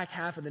back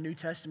half of the New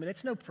Testament,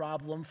 it's no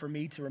problem for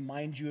me to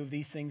remind you of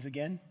these things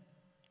again.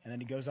 And then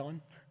he goes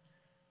on.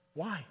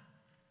 Why?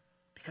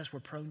 Because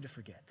we're prone to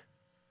forget.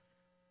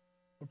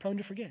 We're prone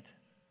to forget.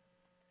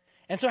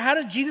 And so how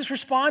does Jesus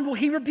respond? Well,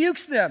 he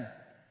rebukes them.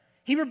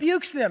 He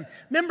rebukes them.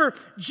 Remember,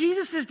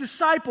 Jesus'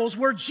 disciples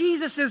were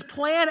Jesus'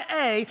 plan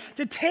A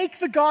to take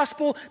the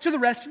gospel to the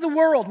rest of the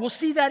world. We'll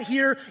see that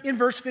here in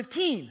verse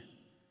 15.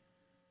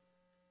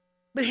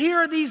 But here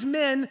are these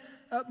men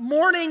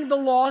mourning the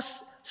loss,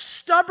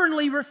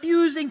 stubbornly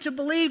refusing to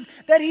believe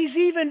that he's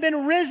even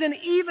been risen,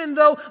 even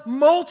though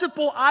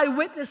multiple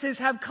eyewitnesses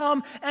have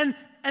come and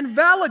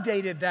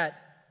validated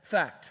that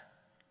fact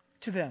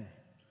to them.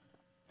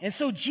 And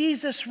so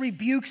Jesus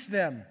rebukes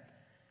them.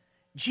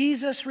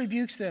 Jesus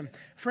rebukes them.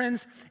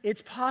 Friends,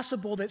 it's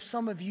possible that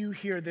some of you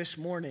here this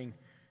morning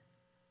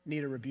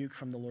need a rebuke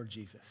from the Lord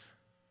Jesus,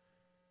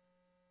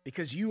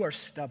 because you are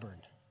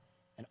stubborn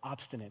and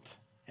obstinate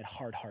and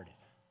hard-hearted,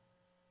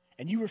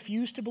 and you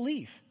refuse to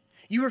believe.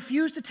 You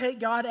refuse to take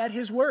God at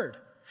his word.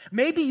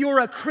 Maybe you're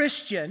a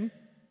Christian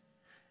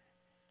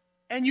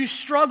and you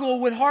struggle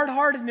with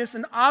hard-heartedness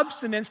and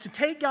obstinance to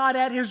take God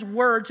at his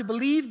word, to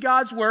believe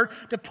God's word,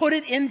 to put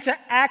it into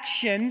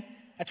action.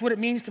 That's what it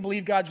means to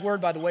believe God's word,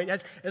 by the way.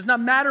 It does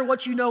not matter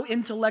what you know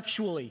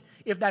intellectually,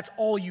 if that's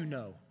all you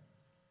know.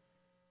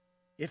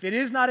 If it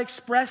is not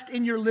expressed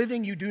in your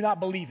living, you do not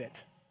believe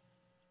it.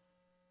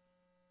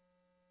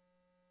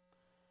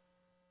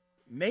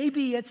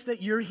 Maybe it's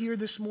that you're here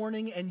this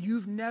morning and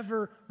you've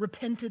never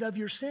repented of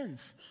your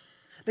sins,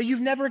 that you've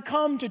never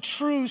come to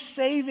true,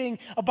 saving,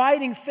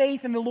 abiding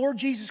faith in the Lord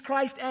Jesus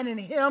Christ and in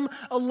him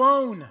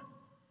alone.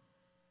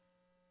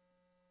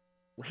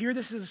 Well, hear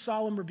this as a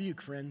solemn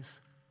rebuke, friends.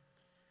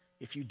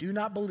 If you do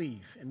not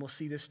believe, and we'll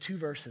see this 2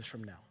 verses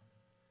from now,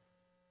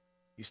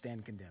 you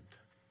stand condemned.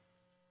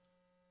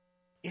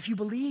 If you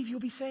believe,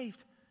 you'll be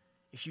saved.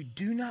 If you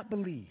do not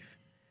believe,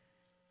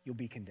 you'll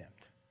be condemned.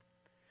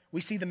 We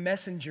see the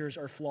messengers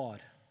are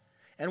flawed.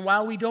 And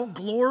while we don't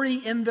glory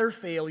in their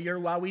failure,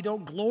 while we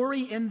don't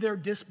glory in their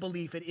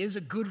disbelief, it is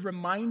a good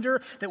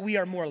reminder that we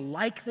are more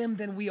like them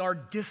than we are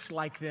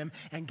dislike them,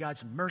 and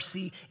God's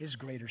mercy is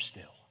greater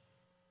still.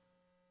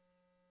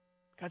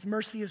 God's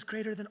mercy is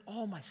greater than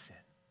all my sin.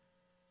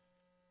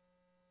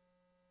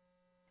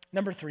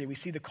 Number 3, we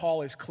see the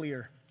call is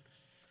clear.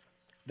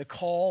 The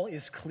call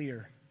is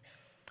clear.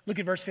 Look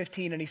at verse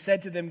 15. And he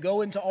said to them,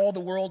 "Go into all the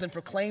world and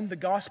proclaim the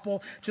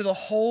gospel to the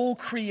whole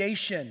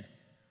creation."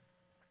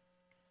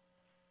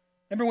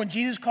 Remember when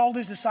Jesus called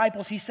his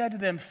disciples, he said to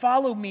them,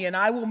 "Follow me and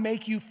I will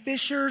make you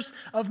fishers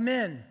of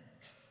men."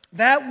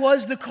 That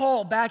was the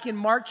call back in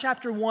Mark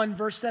chapter 1,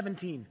 verse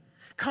 17.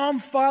 Come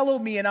follow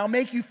me and I'll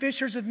make you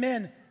fishers of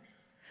men.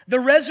 The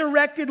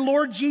resurrected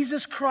Lord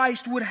Jesus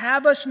Christ would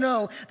have us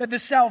know that the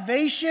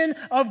salvation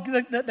of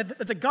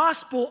the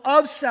gospel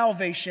of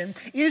salvation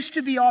is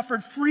to be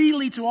offered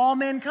freely to all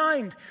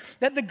mankind.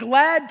 That the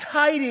glad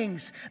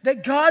tidings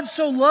that God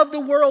so loved the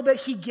world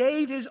that he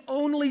gave his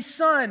only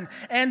Son,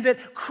 and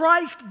that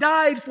Christ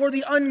died for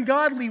the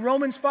ungodly,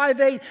 Romans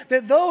 5:8,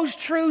 that those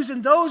truths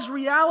and those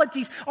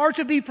realities are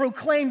to be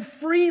proclaimed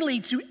freely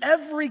to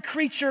every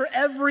creature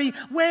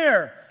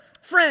everywhere.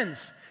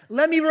 Friends,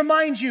 let me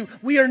remind you,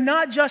 we are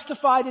not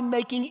justified in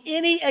making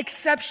any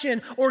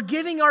exception or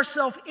giving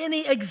ourselves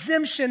any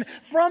exemption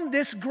from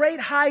this great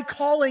high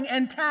calling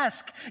and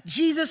task.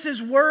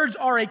 Jesus' words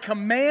are a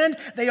command,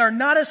 they are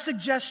not a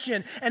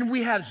suggestion, and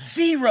we have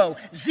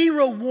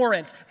zero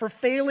warrant for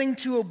failing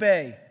to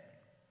obey.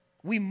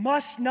 We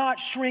must not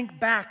shrink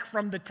back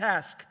from the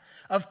task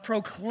of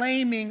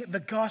proclaiming the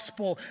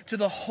gospel to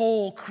the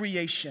whole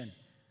creation.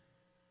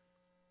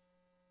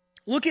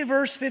 Look at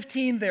verse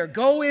 15 there.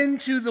 Go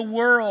into the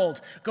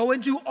world. Go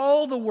into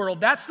all the world.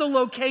 That's the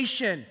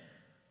location.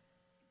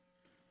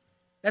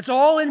 That's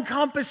all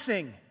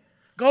encompassing.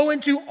 Go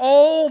into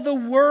all the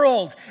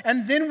world.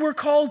 And then we're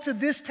called to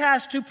this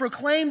task to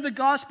proclaim the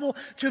gospel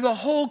to the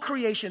whole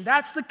creation.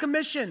 That's the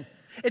commission.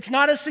 It's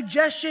not a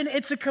suggestion,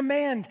 it's a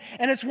command.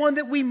 And it's one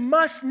that we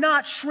must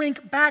not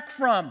shrink back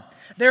from.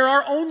 There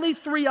are only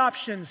 3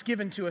 options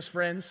given to us,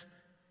 friends.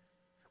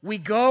 We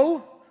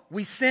go,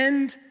 we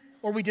send,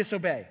 or we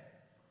disobey.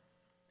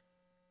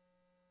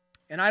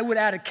 And I would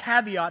add a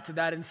caveat to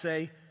that and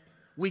say,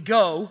 we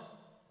go,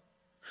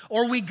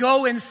 or we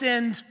go and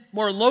send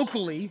more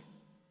locally,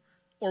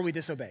 or we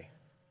disobey.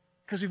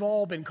 Because we've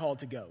all been called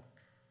to go.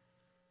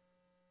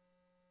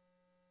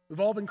 We've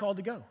all been called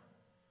to go.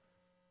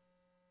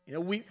 You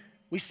know,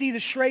 we see the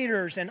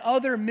Schraders and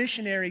other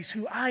missionaries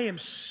who I am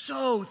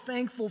so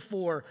thankful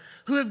for,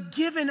 who have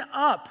given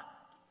up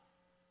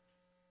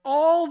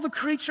all the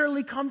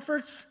creaturely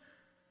comforts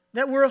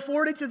that were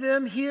afforded to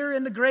them here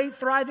in the great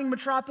thriving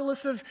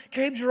metropolis of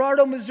Cape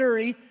Girardeau,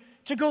 Missouri,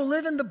 to go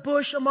live in the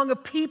bush among a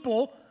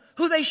people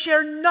who they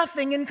share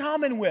nothing in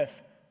common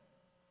with.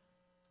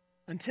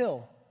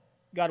 Until,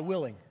 God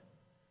willing,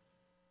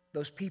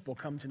 those people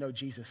come to know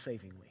Jesus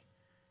savingly,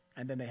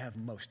 and then they have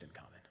most in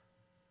common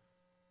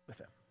with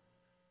them.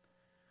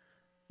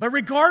 But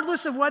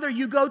regardless of whether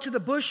you go to the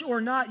bush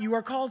or not, you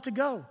are called to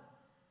go.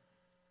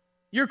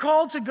 You're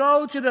called to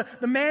go to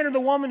the man or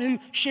the woman who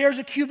shares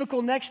a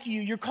cubicle next to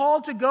you. You're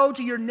called to go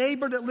to your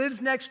neighbor that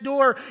lives next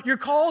door. You're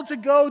called to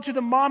go to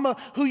the mama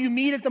who you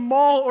meet at the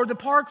mall or the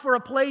park for a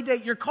play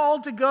date. You're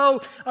called to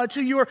go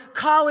to your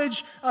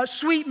college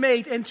suite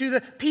mate and to the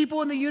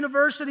people in the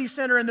university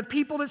center and the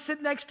people that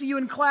sit next to you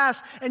in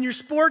class and your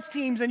sports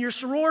teams and your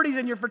sororities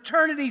and your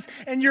fraternities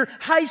and your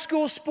high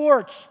school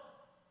sports.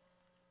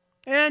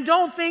 And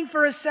don't think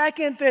for a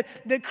second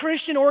that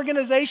Christian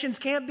organizations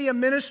can't be a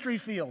ministry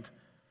field.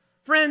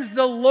 Friends,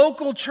 the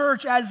local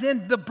church, as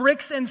in the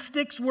bricks and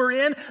sticks we're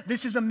in,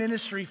 this is a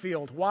ministry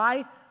field.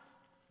 Why?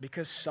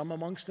 Because some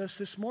amongst us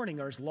this morning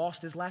are as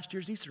lost as last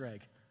year's Easter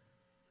egg.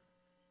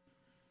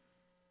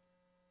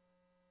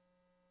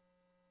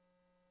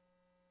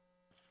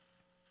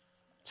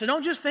 So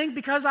don't just think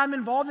because I'm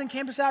involved in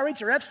Campus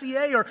Outreach or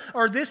FCA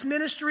or this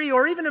ministry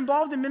or even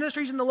involved in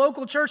ministries in the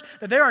local church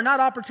that there are not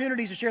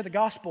opportunities to share the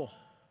gospel.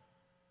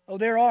 Oh,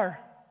 there are.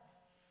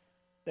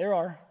 There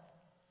are.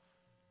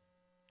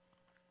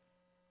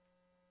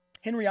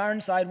 Henry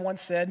Ironside once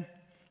said,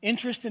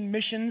 "Interest in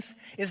missions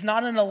is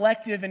not an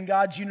elective in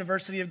God's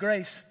University of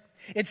Grace.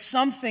 It's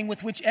something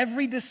with which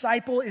every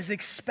disciple is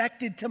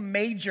expected to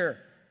major."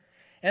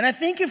 And I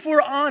think if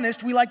we're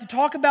honest, we like to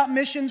talk about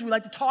missions, we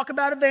like to talk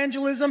about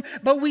evangelism,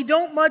 but we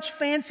don't much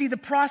fancy the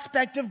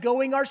prospect of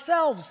going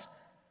ourselves.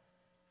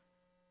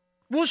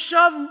 We'll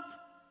shove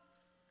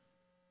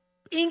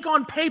ink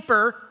on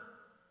paper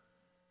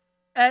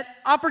at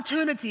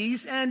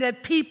opportunities and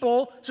at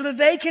people so that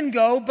they can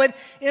go, but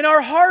in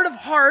our heart of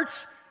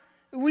hearts,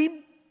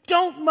 we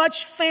don't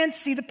much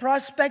fancy the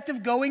prospect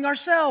of going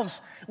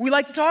ourselves. We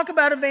like to talk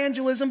about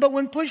evangelism, but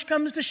when push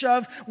comes to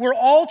shove, we're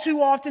all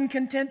too often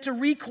content to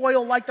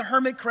recoil like the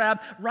hermit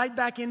crab right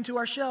back into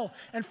our shell.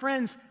 And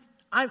friends,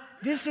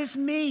 this is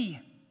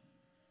me.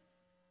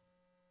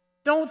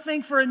 Don't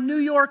think for a New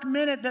York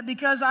minute that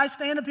because I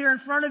stand up here in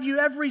front of you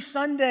every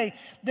Sunday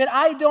that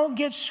I don't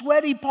get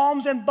sweaty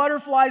palms and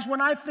butterflies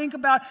when I think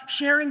about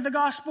sharing the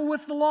gospel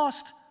with the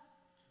lost.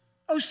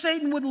 Oh,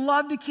 Satan would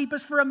love to keep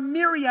us for a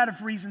myriad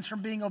of reasons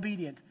from being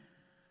obedient.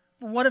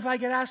 But what if I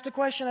get asked a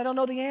question I don't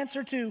know the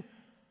answer to?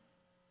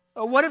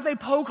 What if they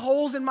poke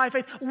holes in my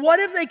faith? What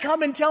if they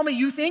come and tell me,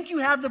 you think you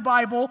have the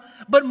Bible,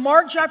 but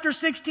Mark chapter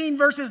 16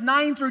 verses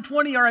 9 through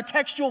 20 are a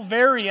textual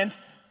variant?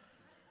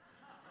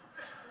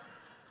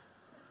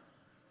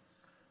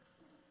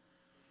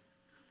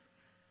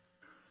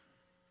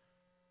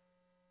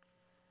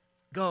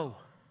 Go.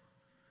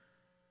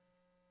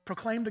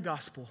 Proclaim the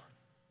gospel.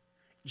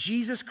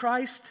 Jesus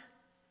Christ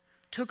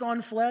took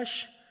on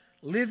flesh,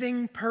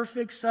 living,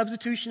 perfect,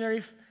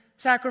 substitutionary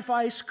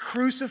sacrifice,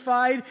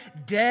 crucified,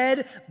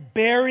 dead,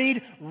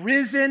 buried,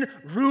 risen,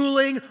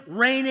 ruling,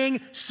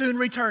 reigning, soon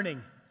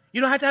returning.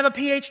 You don't have to have a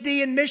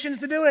PhD in missions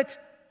to do it.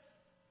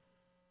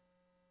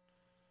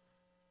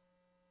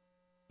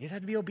 You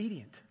have to be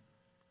obedient.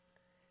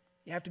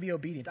 You have to be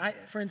obedient.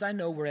 Friends, I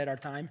know we're at our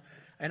time,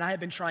 and I have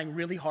been trying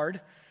really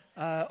hard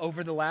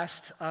over the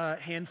last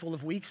handful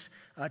of weeks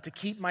to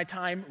keep my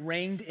time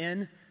reined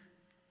in.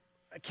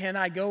 Can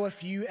I go a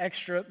few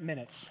extra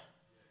minutes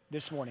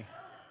this morning?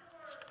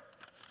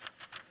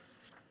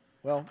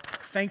 Well,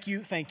 thank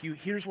you.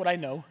 Here's what I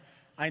know.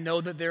 I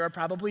know that there are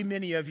probably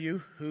many of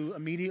you who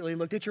immediately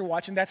looked at your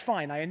watch, and that's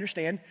fine, I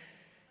understand,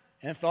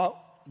 and thought,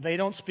 they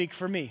don't speak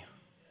for me.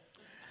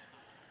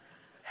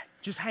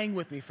 Just hang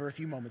with me for a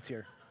few moments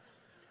here,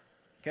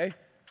 okay?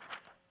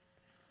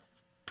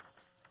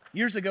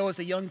 Years ago, as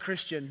a young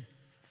Christian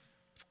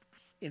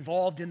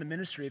involved in the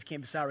ministry of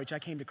Campus Outreach, I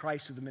came to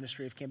Christ through the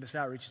ministry of Campus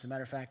Outreach, as a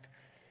matter of fact.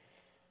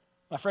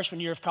 My freshman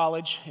year of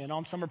college, and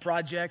on summer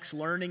projects,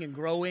 learning and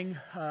growing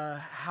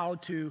how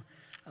to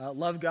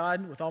love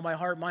God with all my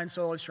heart, mind,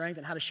 soul, and strength,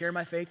 and how to share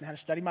my faith, and how to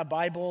study my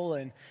Bible,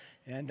 and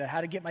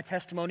how to get my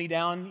testimony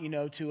down,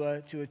 to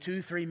a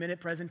 2-3 minute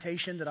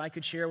presentation that I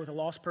could share with a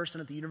lost person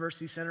at the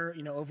university center,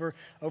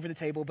 over the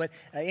table. But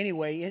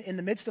anyway, in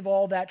the midst of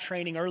all that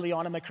training early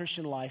on in my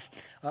Christian life,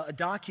 a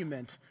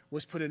document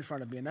was put in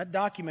front of me, and that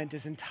document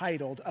is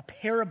entitled "A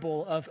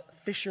Parable of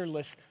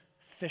Fisherless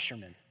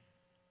Fishermen."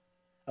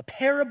 A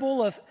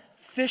parable of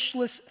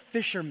fishless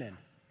fishermen.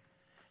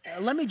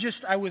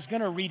 I was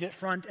going to read it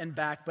front and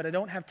back, but I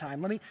don't have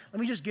time. Let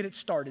me just get it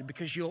started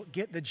because you'll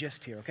get the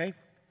gist here, okay?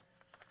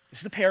 This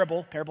is a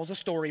parable. Parable's a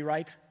story,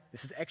 right?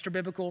 This is extra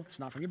biblical. It's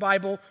not from your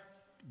Bible.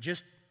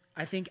 Just,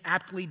 I think,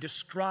 aptly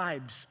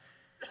describes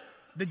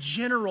the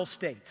general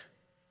state.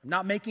 I'm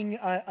not making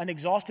an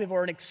exhaustive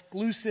or an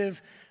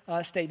exclusive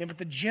statement, but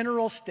the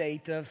general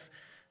state of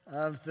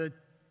the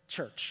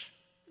church.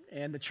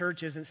 And the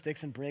church isn't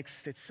sticks and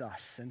bricks, it's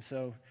us. And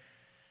so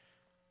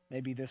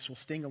maybe this will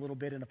sting a little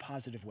bit in a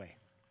positive way.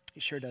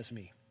 It sure does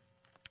me.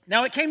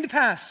 Now it came to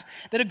pass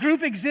that a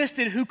group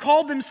existed who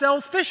called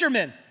themselves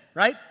fishermen,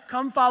 right?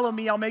 Come follow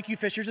me, I'll make you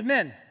fishers of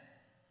men.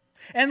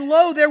 And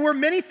lo, there were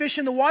many fish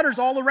in the waters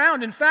all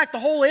around. In fact, the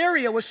whole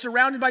area was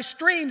surrounded by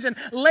streams and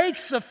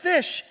lakes of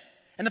fish.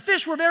 And the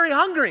fish were very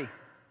hungry.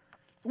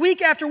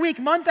 Week after week,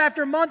 month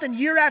after month, and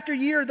year after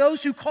year,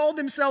 those who called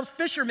themselves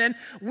fishermen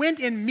went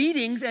in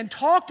meetings and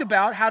talked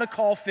about how to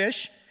call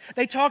fish.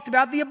 They talked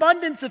about the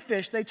abundance of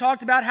fish. They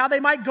talked about how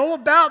they might go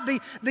about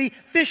the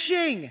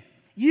fishing.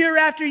 Year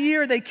after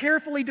year, they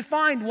carefully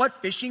defined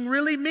what fishing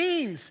really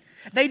means.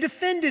 They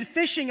defended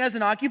fishing as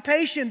an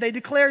occupation. They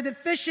declared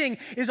that fishing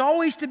is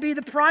always to be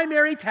the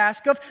primary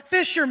task of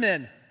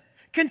fishermen.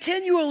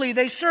 Continually,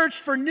 they searched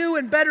for new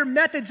and better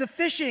methods of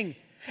fishing,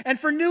 and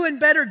for new and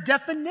better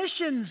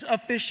definitions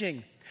of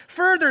fishing.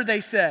 Further, they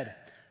said,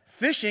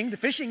 the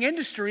fishing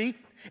industry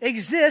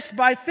exists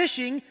by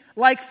fishing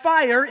like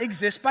fire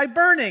exists by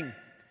burning.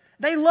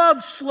 They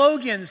loved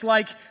slogans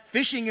like,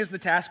 fishing is the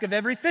task of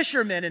every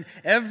fisherman, and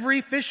every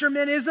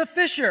fisherman is a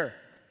fisher,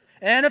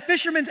 and a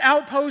fisherman's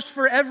outpost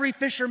for every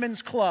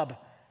fisherman's club.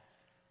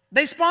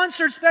 They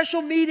sponsored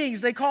special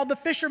meetings they called the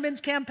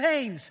Fishermen's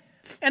Campaigns,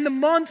 and the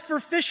Month for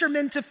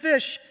Fishermen to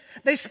Fish.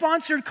 They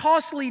sponsored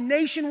costly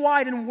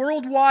nationwide and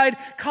worldwide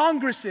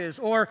congresses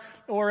or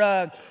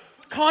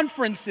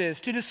conferences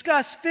to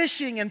discuss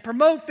fishing and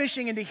promote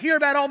fishing and to hear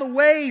about all the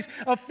ways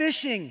of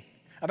fishing,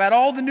 about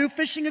all the new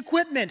fishing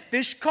equipment,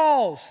 fish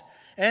calls,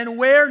 and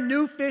where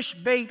new fish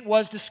bait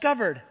was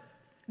discovered.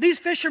 These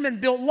fishermen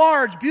built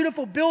large,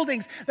 beautiful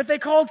buildings that they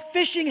called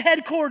fishing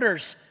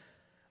headquarters.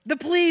 The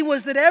plea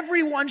was that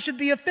everyone should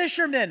be a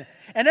fisherman,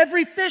 and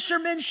every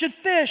fisherman should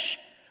fish.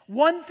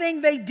 One thing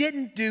they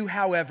didn't do,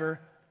 however,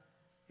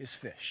 is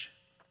fish.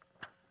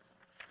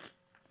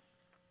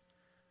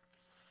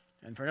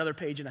 And for another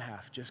page and a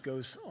half, just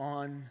goes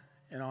on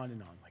and on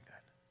and on like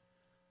that.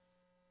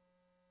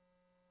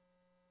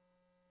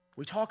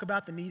 We talk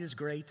about the need is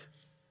great.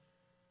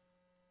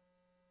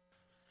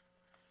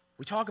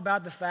 We talk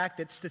about the fact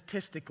that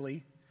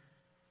statistically,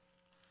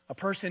 a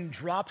person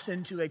drops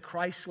into a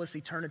Christless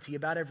eternity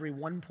about every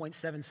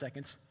 1.7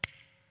 seconds.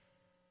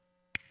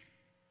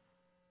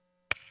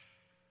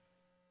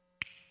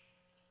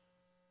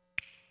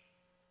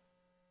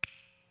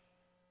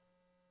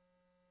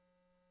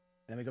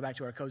 then we go back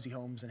to our cozy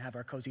homes and have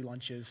our cozy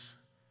lunches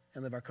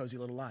and live our cozy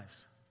little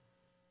lives.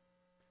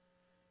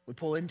 We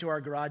pull into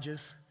our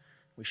garages.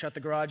 We shut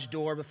the garage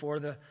door before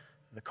the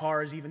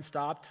car is even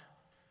stopped.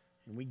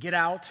 And we get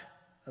out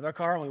of our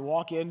car and we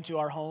walk into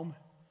our home.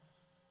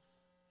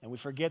 And we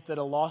forget that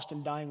a lost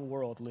and dying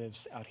world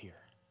lives out here.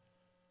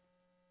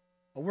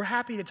 Well, we're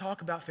happy to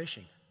talk about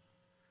fishing.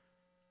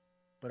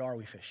 But are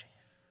we fishing?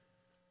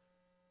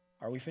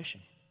 Are we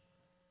fishing?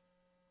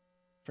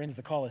 Friends,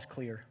 the call is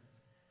clear.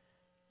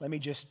 Let me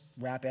just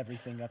wrap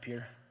everything up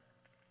here.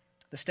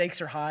 The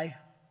stakes are high.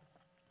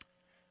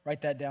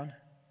 Write that down.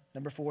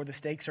 Number 4, the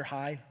stakes are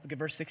high. Look at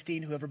verse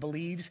 16. Whoever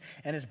believes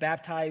and is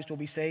baptized will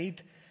be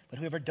saved, but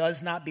whoever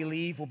does not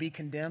believe will be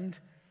condemned.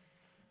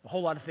 A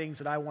whole lot of things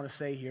that I want to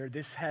say here.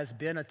 This has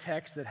been a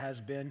text that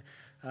has been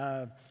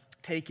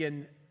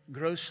taken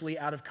grossly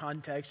out of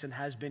context and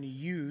has been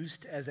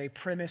used as a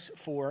premise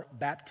for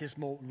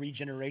baptismal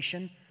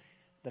regeneration,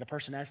 that a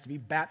person has to be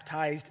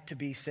baptized to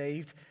be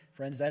saved.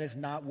 Friends, that is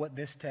not what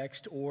this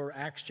text or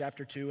Acts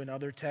chapter 2 and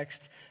other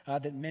texts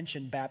that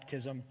mention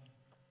baptism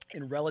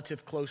in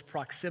relative close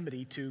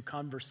proximity to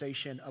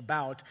conversation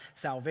about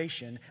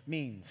salvation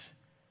means.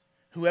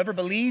 Whoever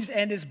believes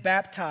and is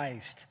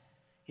baptized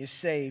is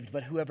saved,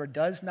 but whoever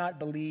does not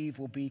believe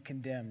will be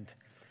condemned.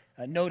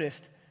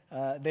 Notice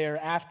there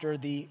after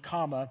the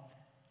comma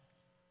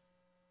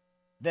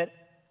that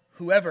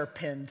whoever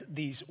penned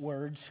these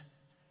words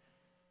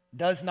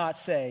does not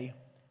say,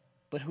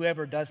 but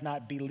whoever does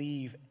not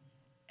believe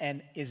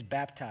and is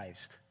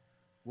baptized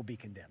will be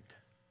condemned.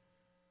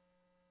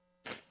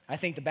 I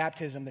think the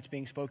baptism that's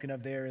being spoken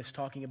of there is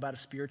talking about a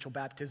spiritual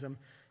baptism,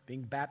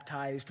 being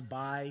baptized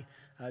by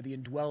the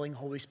indwelling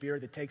Holy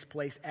Spirit that takes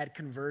place at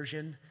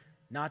conversion.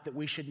 Not that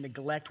we should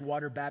neglect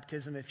water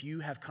baptism. If you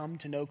have come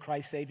to know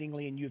Christ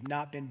savingly and you have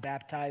not been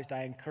baptized,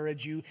 I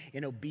encourage you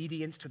in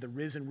obedience to the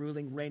risen,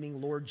 ruling,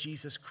 reigning Lord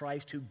Jesus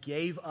Christ, who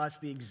gave us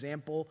the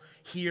example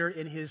here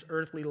in his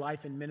earthly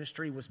life and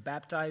ministry, was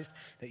baptized,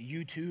 that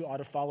you too ought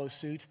to follow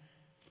suit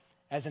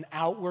as an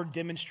outward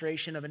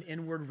demonstration of an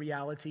inward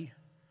reality,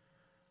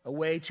 a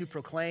way to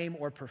proclaim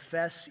or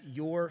profess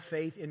your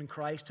faith in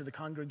Christ to the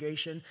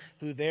congregation,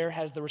 who there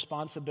has the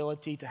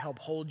responsibility to help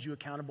hold you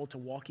accountable to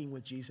walking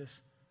with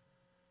Jesus.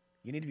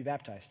 You need to be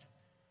baptized.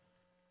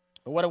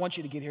 But what I want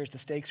you to get here is the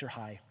stakes are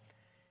high.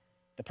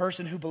 The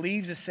person who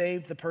believes is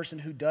saved. The person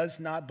who does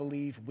not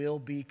believe will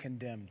be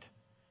condemned.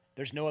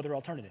 There's no other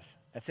alternative.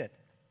 That's it.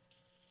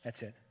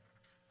 That's it.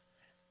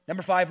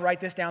 Number 5, write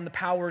this down. The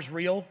power is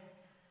real.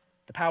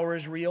 The power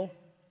is real.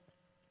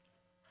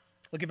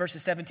 Look at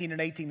verses 17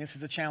 and 18. This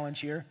is a challenge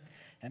here.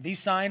 And these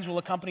signs will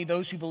accompany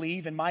those who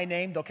believe. In my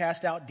name, they'll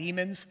cast out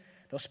demons.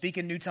 They'll speak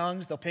in new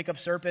tongues. They'll pick up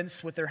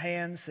serpents with their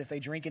hands. If they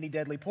drink any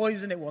deadly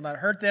poison, it will not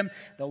hurt them.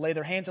 They'll lay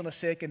their hands on the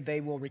sick and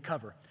they will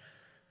recover.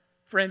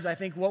 Friends, I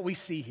think what we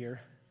see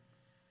here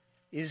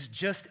is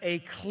just a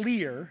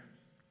clear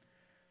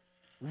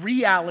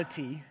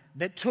reality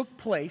that took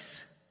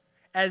place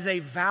as a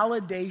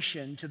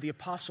validation to the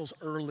apostles'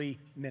 early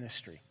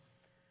ministry.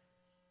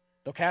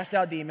 They'll cast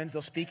out demons.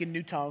 They'll speak in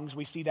new tongues.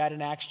 We see that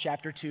in Acts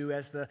chapter 2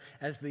 as the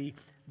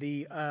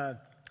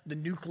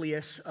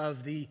nucleus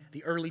of the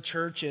early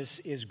church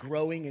is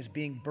growing, is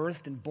being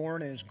birthed and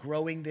born, and is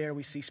growing there.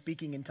 We see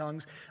speaking in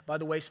tongues. By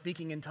the way,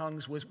 speaking in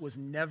tongues was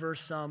never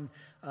some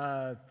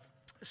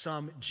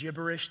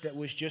gibberish that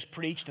was just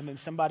preached, and then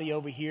somebody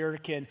over here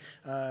can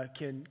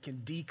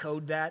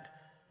decode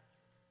that.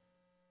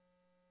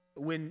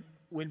 When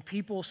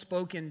people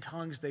spoke in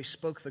tongues, they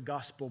spoke the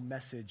gospel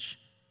message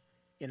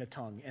in a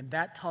tongue, and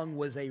that tongue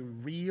was a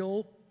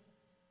real,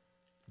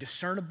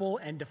 discernible,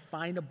 and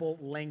definable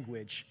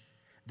language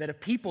that a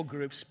people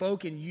group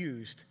spoke and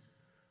used,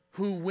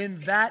 who, when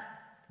that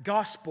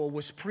gospel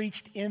was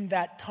preached in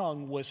that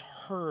tongue, was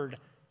heard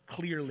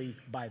clearly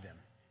by them.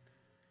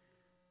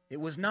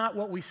 It was not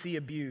what we see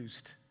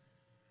abused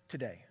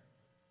today.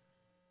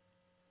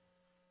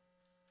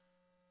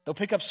 They'll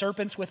pick up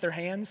serpents with their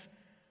hands.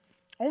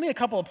 Only a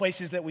couple of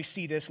places that we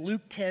see this.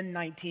 Luke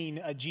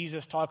 10:19,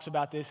 Jesus talks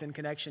about this in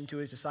connection to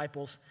his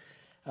disciples.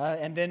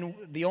 And then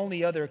the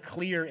only other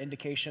clear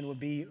indication would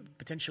be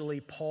potentially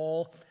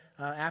Paul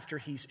after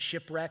he's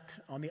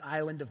shipwrecked on the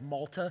island of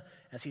Malta,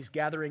 as he's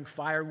gathering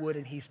firewood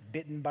and he's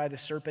bitten by the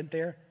serpent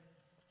there.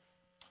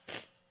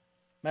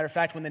 Matter of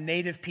fact, when the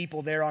native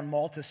people there on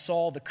Malta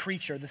saw the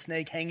creature, the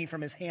snake, hanging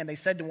from his hand, they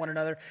said to one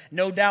another,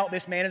 "No doubt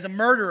this man is a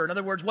murderer." In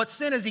other words, what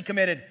sin has he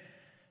committed?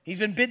 He's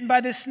been bitten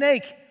by this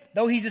snake.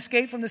 Though he's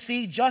escaped from the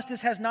sea,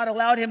 justice has not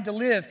allowed him to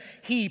live.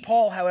 He,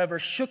 Paul, however,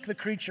 shook the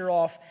creature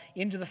off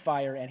into the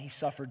fire, and he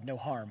suffered no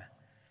harm.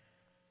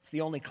 It's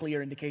the only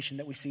clear indication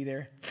that we see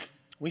there.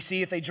 We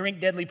see if they drink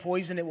deadly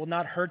poison, it will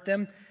not hurt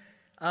them.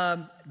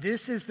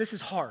 This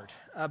is hard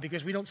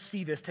because we don't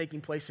see this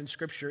taking place in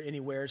Scripture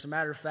anywhere. As a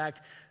matter of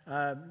fact,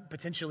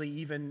 potentially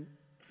even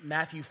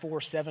Matthew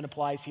 4:7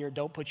 applies here.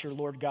 Don't put your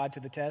Lord God to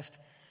the test.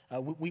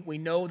 We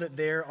know that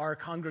there are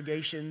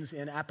congregations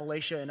in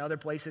Appalachia and other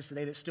places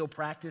today that still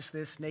practice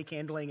this snake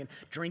handling and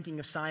drinking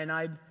of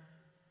cyanide.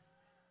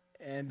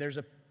 And there's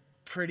a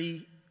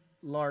pretty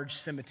large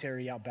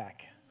cemetery out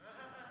back.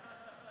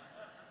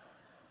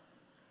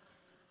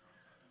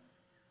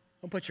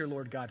 Don't put your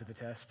Lord God to the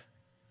test.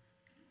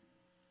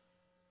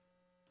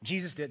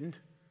 Jesus didn't.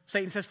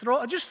 Satan says,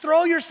 just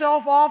throw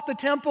yourself off the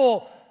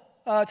temple,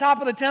 top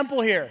of the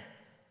temple here.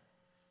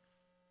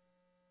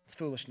 It's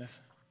foolishness.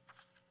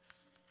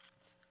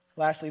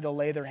 Lastly, they'll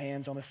lay their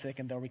hands on the sick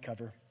and they'll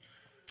recover.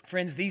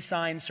 Friends, these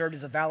signs served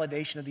as a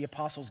validation of the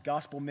apostles'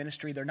 gospel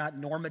ministry. They're not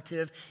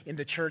normative in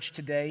the church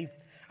today.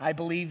 I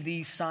believe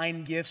these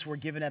sign gifts were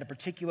given at a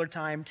particular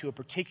time to a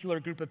particular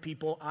group of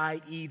people,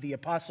 i.e. the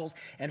apostles,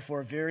 and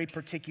for a very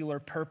particular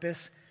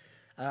purpose.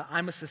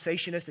 I'm a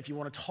cessationist. If you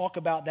want to talk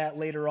about that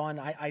later on,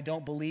 I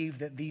don't believe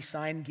that these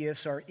sign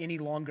gifts are any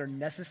longer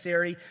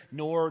necessary,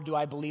 nor do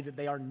I believe that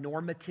they are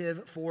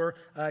normative for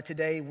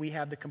today. We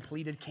have the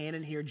completed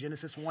canon here,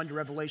 Genesis 1 to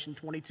Revelation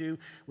 22.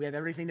 We have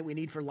everything that we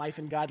need for life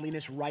and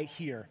godliness right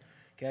here,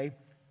 okay?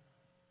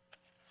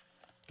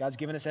 God's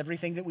given us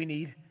everything that we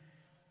need.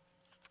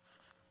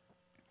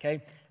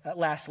 Okay,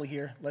 lastly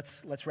here,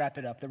 let's wrap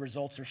it up. The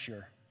results are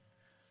sure.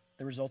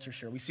 The results are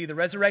sure. We see the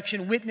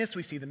resurrection witnessed.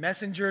 We see the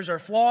messengers are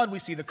flawed. We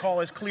see the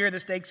call is clear. The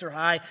stakes are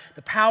high.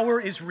 The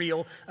power is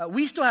real.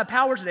 We still have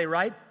power today,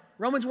 right?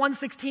 Romans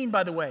 1:16,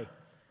 by the way.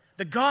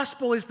 The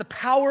gospel is the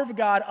power of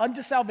God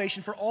unto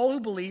salvation for all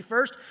who believe,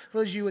 first for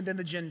the Jew and then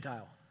the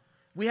Gentile.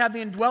 We have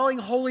the indwelling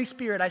Holy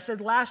Spirit. I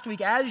said last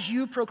week, as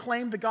you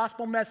proclaim the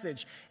gospel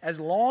message, as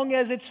long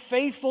as it's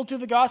faithful to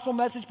the gospel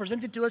message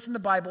presented to us in the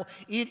Bible,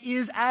 it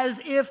is as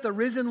if the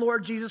risen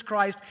Lord Jesus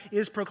Christ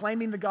is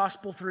proclaiming the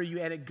gospel through you,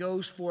 and it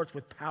goes forth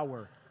with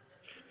power.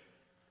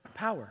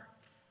 Power.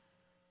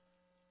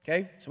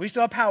 Okay? So we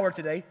still have power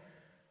today.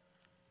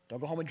 Don't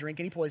go home and drink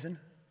any poison.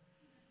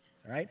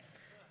 All right?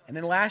 And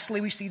then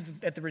lastly, we see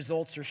that the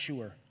results are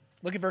sure.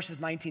 Look at verses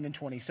 19 and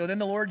 20. So then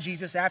the Lord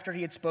Jesus, after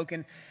he had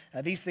spoken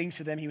these things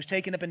to them, he was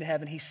taken up into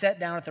heaven. He sat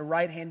down at the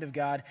right hand of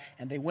God,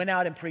 and they went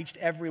out and preached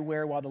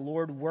everywhere while the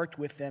Lord worked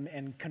with them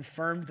and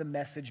confirmed the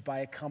message by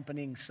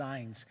accompanying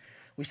signs.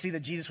 We see that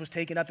Jesus was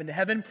taken up into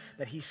heaven,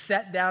 that he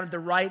sat down at the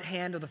right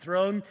hand of the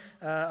throne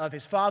of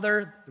his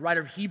Father. The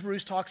writer of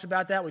Hebrews talks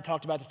about that. We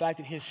talked about the fact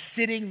that his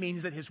sitting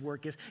means that his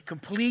work is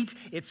complete,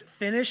 it's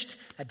finished.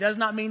 That does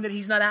not mean that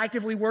he's not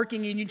actively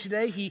working in you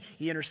today. He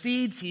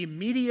intercedes, he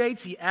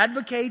mediates, he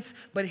advocates,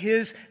 but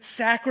his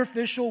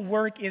sacrificial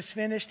work is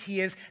finished.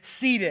 He is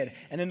seated.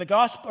 And then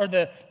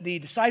the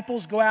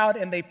disciples go out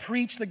and they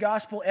preach the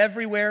gospel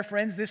everywhere.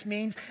 Friends, this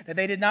means that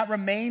they did not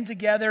remain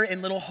together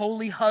in little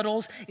holy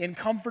huddles in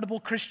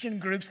comfortable Christian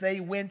groups. They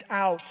went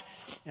out.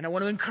 And I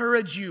want to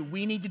encourage you,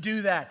 we need to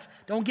do that.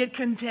 Don't get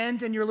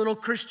content in your little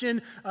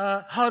Christian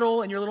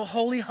huddle, in your little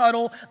holy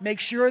huddle. Make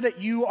sure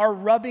that you are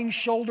rubbing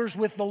shoulders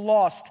with the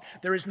lost.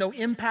 There is no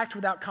impact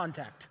without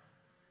contact.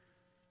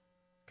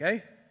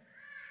 Okay?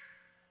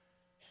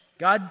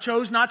 God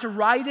chose not to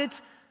write it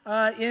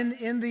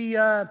in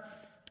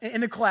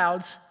the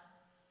clouds.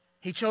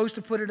 He chose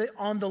to put it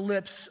on the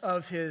lips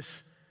of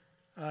his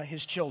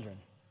children.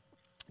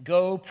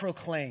 Go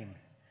proclaim.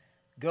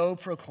 Go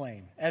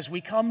proclaim. As we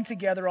come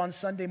together on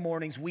Sunday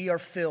mornings, we are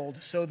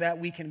filled so that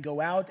we can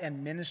go out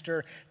and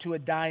minister to a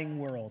dying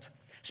world.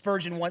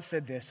 Spurgeon once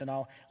said this, and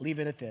I'll leave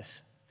it at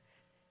this.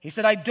 He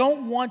said, I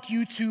don't want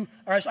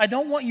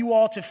you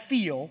all to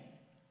feel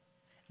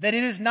that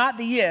it is not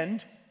the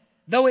end,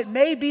 though it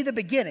may be the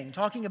beginning,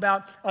 talking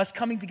about us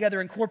coming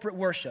together in corporate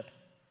worship.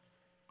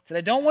 He said,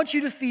 I don't want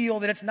you to feel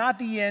that it's not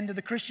the end of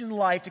the Christian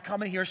life to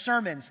come and hear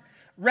sermons.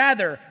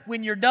 Rather,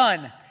 when you're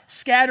done,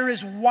 scatter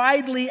as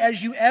widely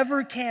as you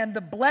ever can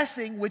the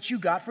blessing which you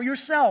got for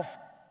yourself.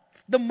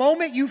 The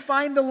moment you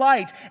find the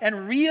light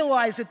and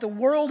realize that the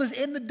world is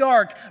in the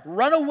dark,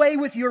 run away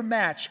with your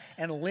match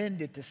and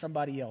lend it to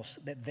somebody else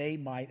that they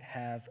might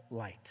have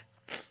light.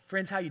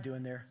 Friends, how you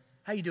doing there?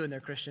 How you doing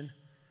there, Christian?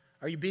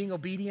 Are you being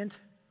obedient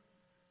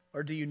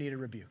or do you need a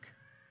rebuke?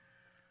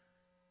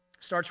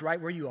 Starts right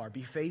where you are.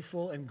 Be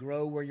faithful and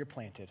grow where you're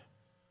planted.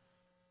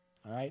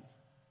 All right?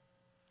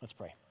 Let's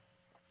pray.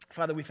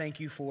 Father, we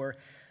thank you for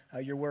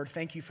your word.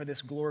 Thank you for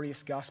this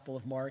glorious gospel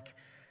of Mark.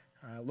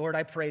 Lord,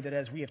 I pray that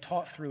as we have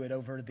taught through it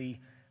over the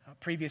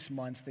previous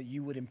months, that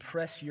you would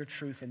impress your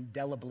truth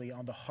indelibly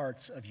on the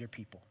hearts of your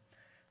people.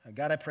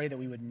 God, I pray that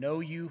we would know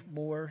you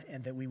more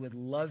and that we would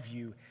love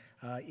you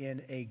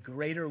in a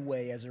greater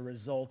way as a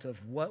result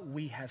of what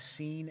we have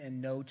seen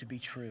and know to be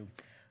true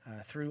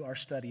through our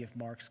study of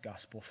Mark's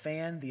gospel.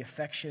 Fan the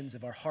affections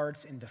of our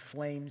hearts into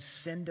flames.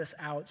 Send us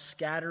out.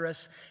 Scatter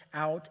us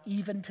out.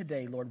 Even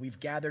today, Lord, we've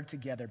gathered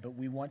together, but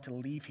we want to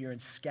leave here and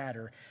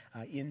scatter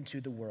into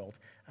the world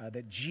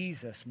that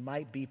Jesus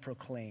might be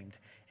proclaimed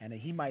and that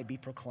he might be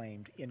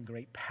proclaimed in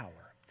great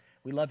power.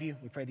 We love you.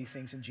 We pray these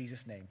things in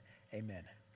Jesus' name. Amen.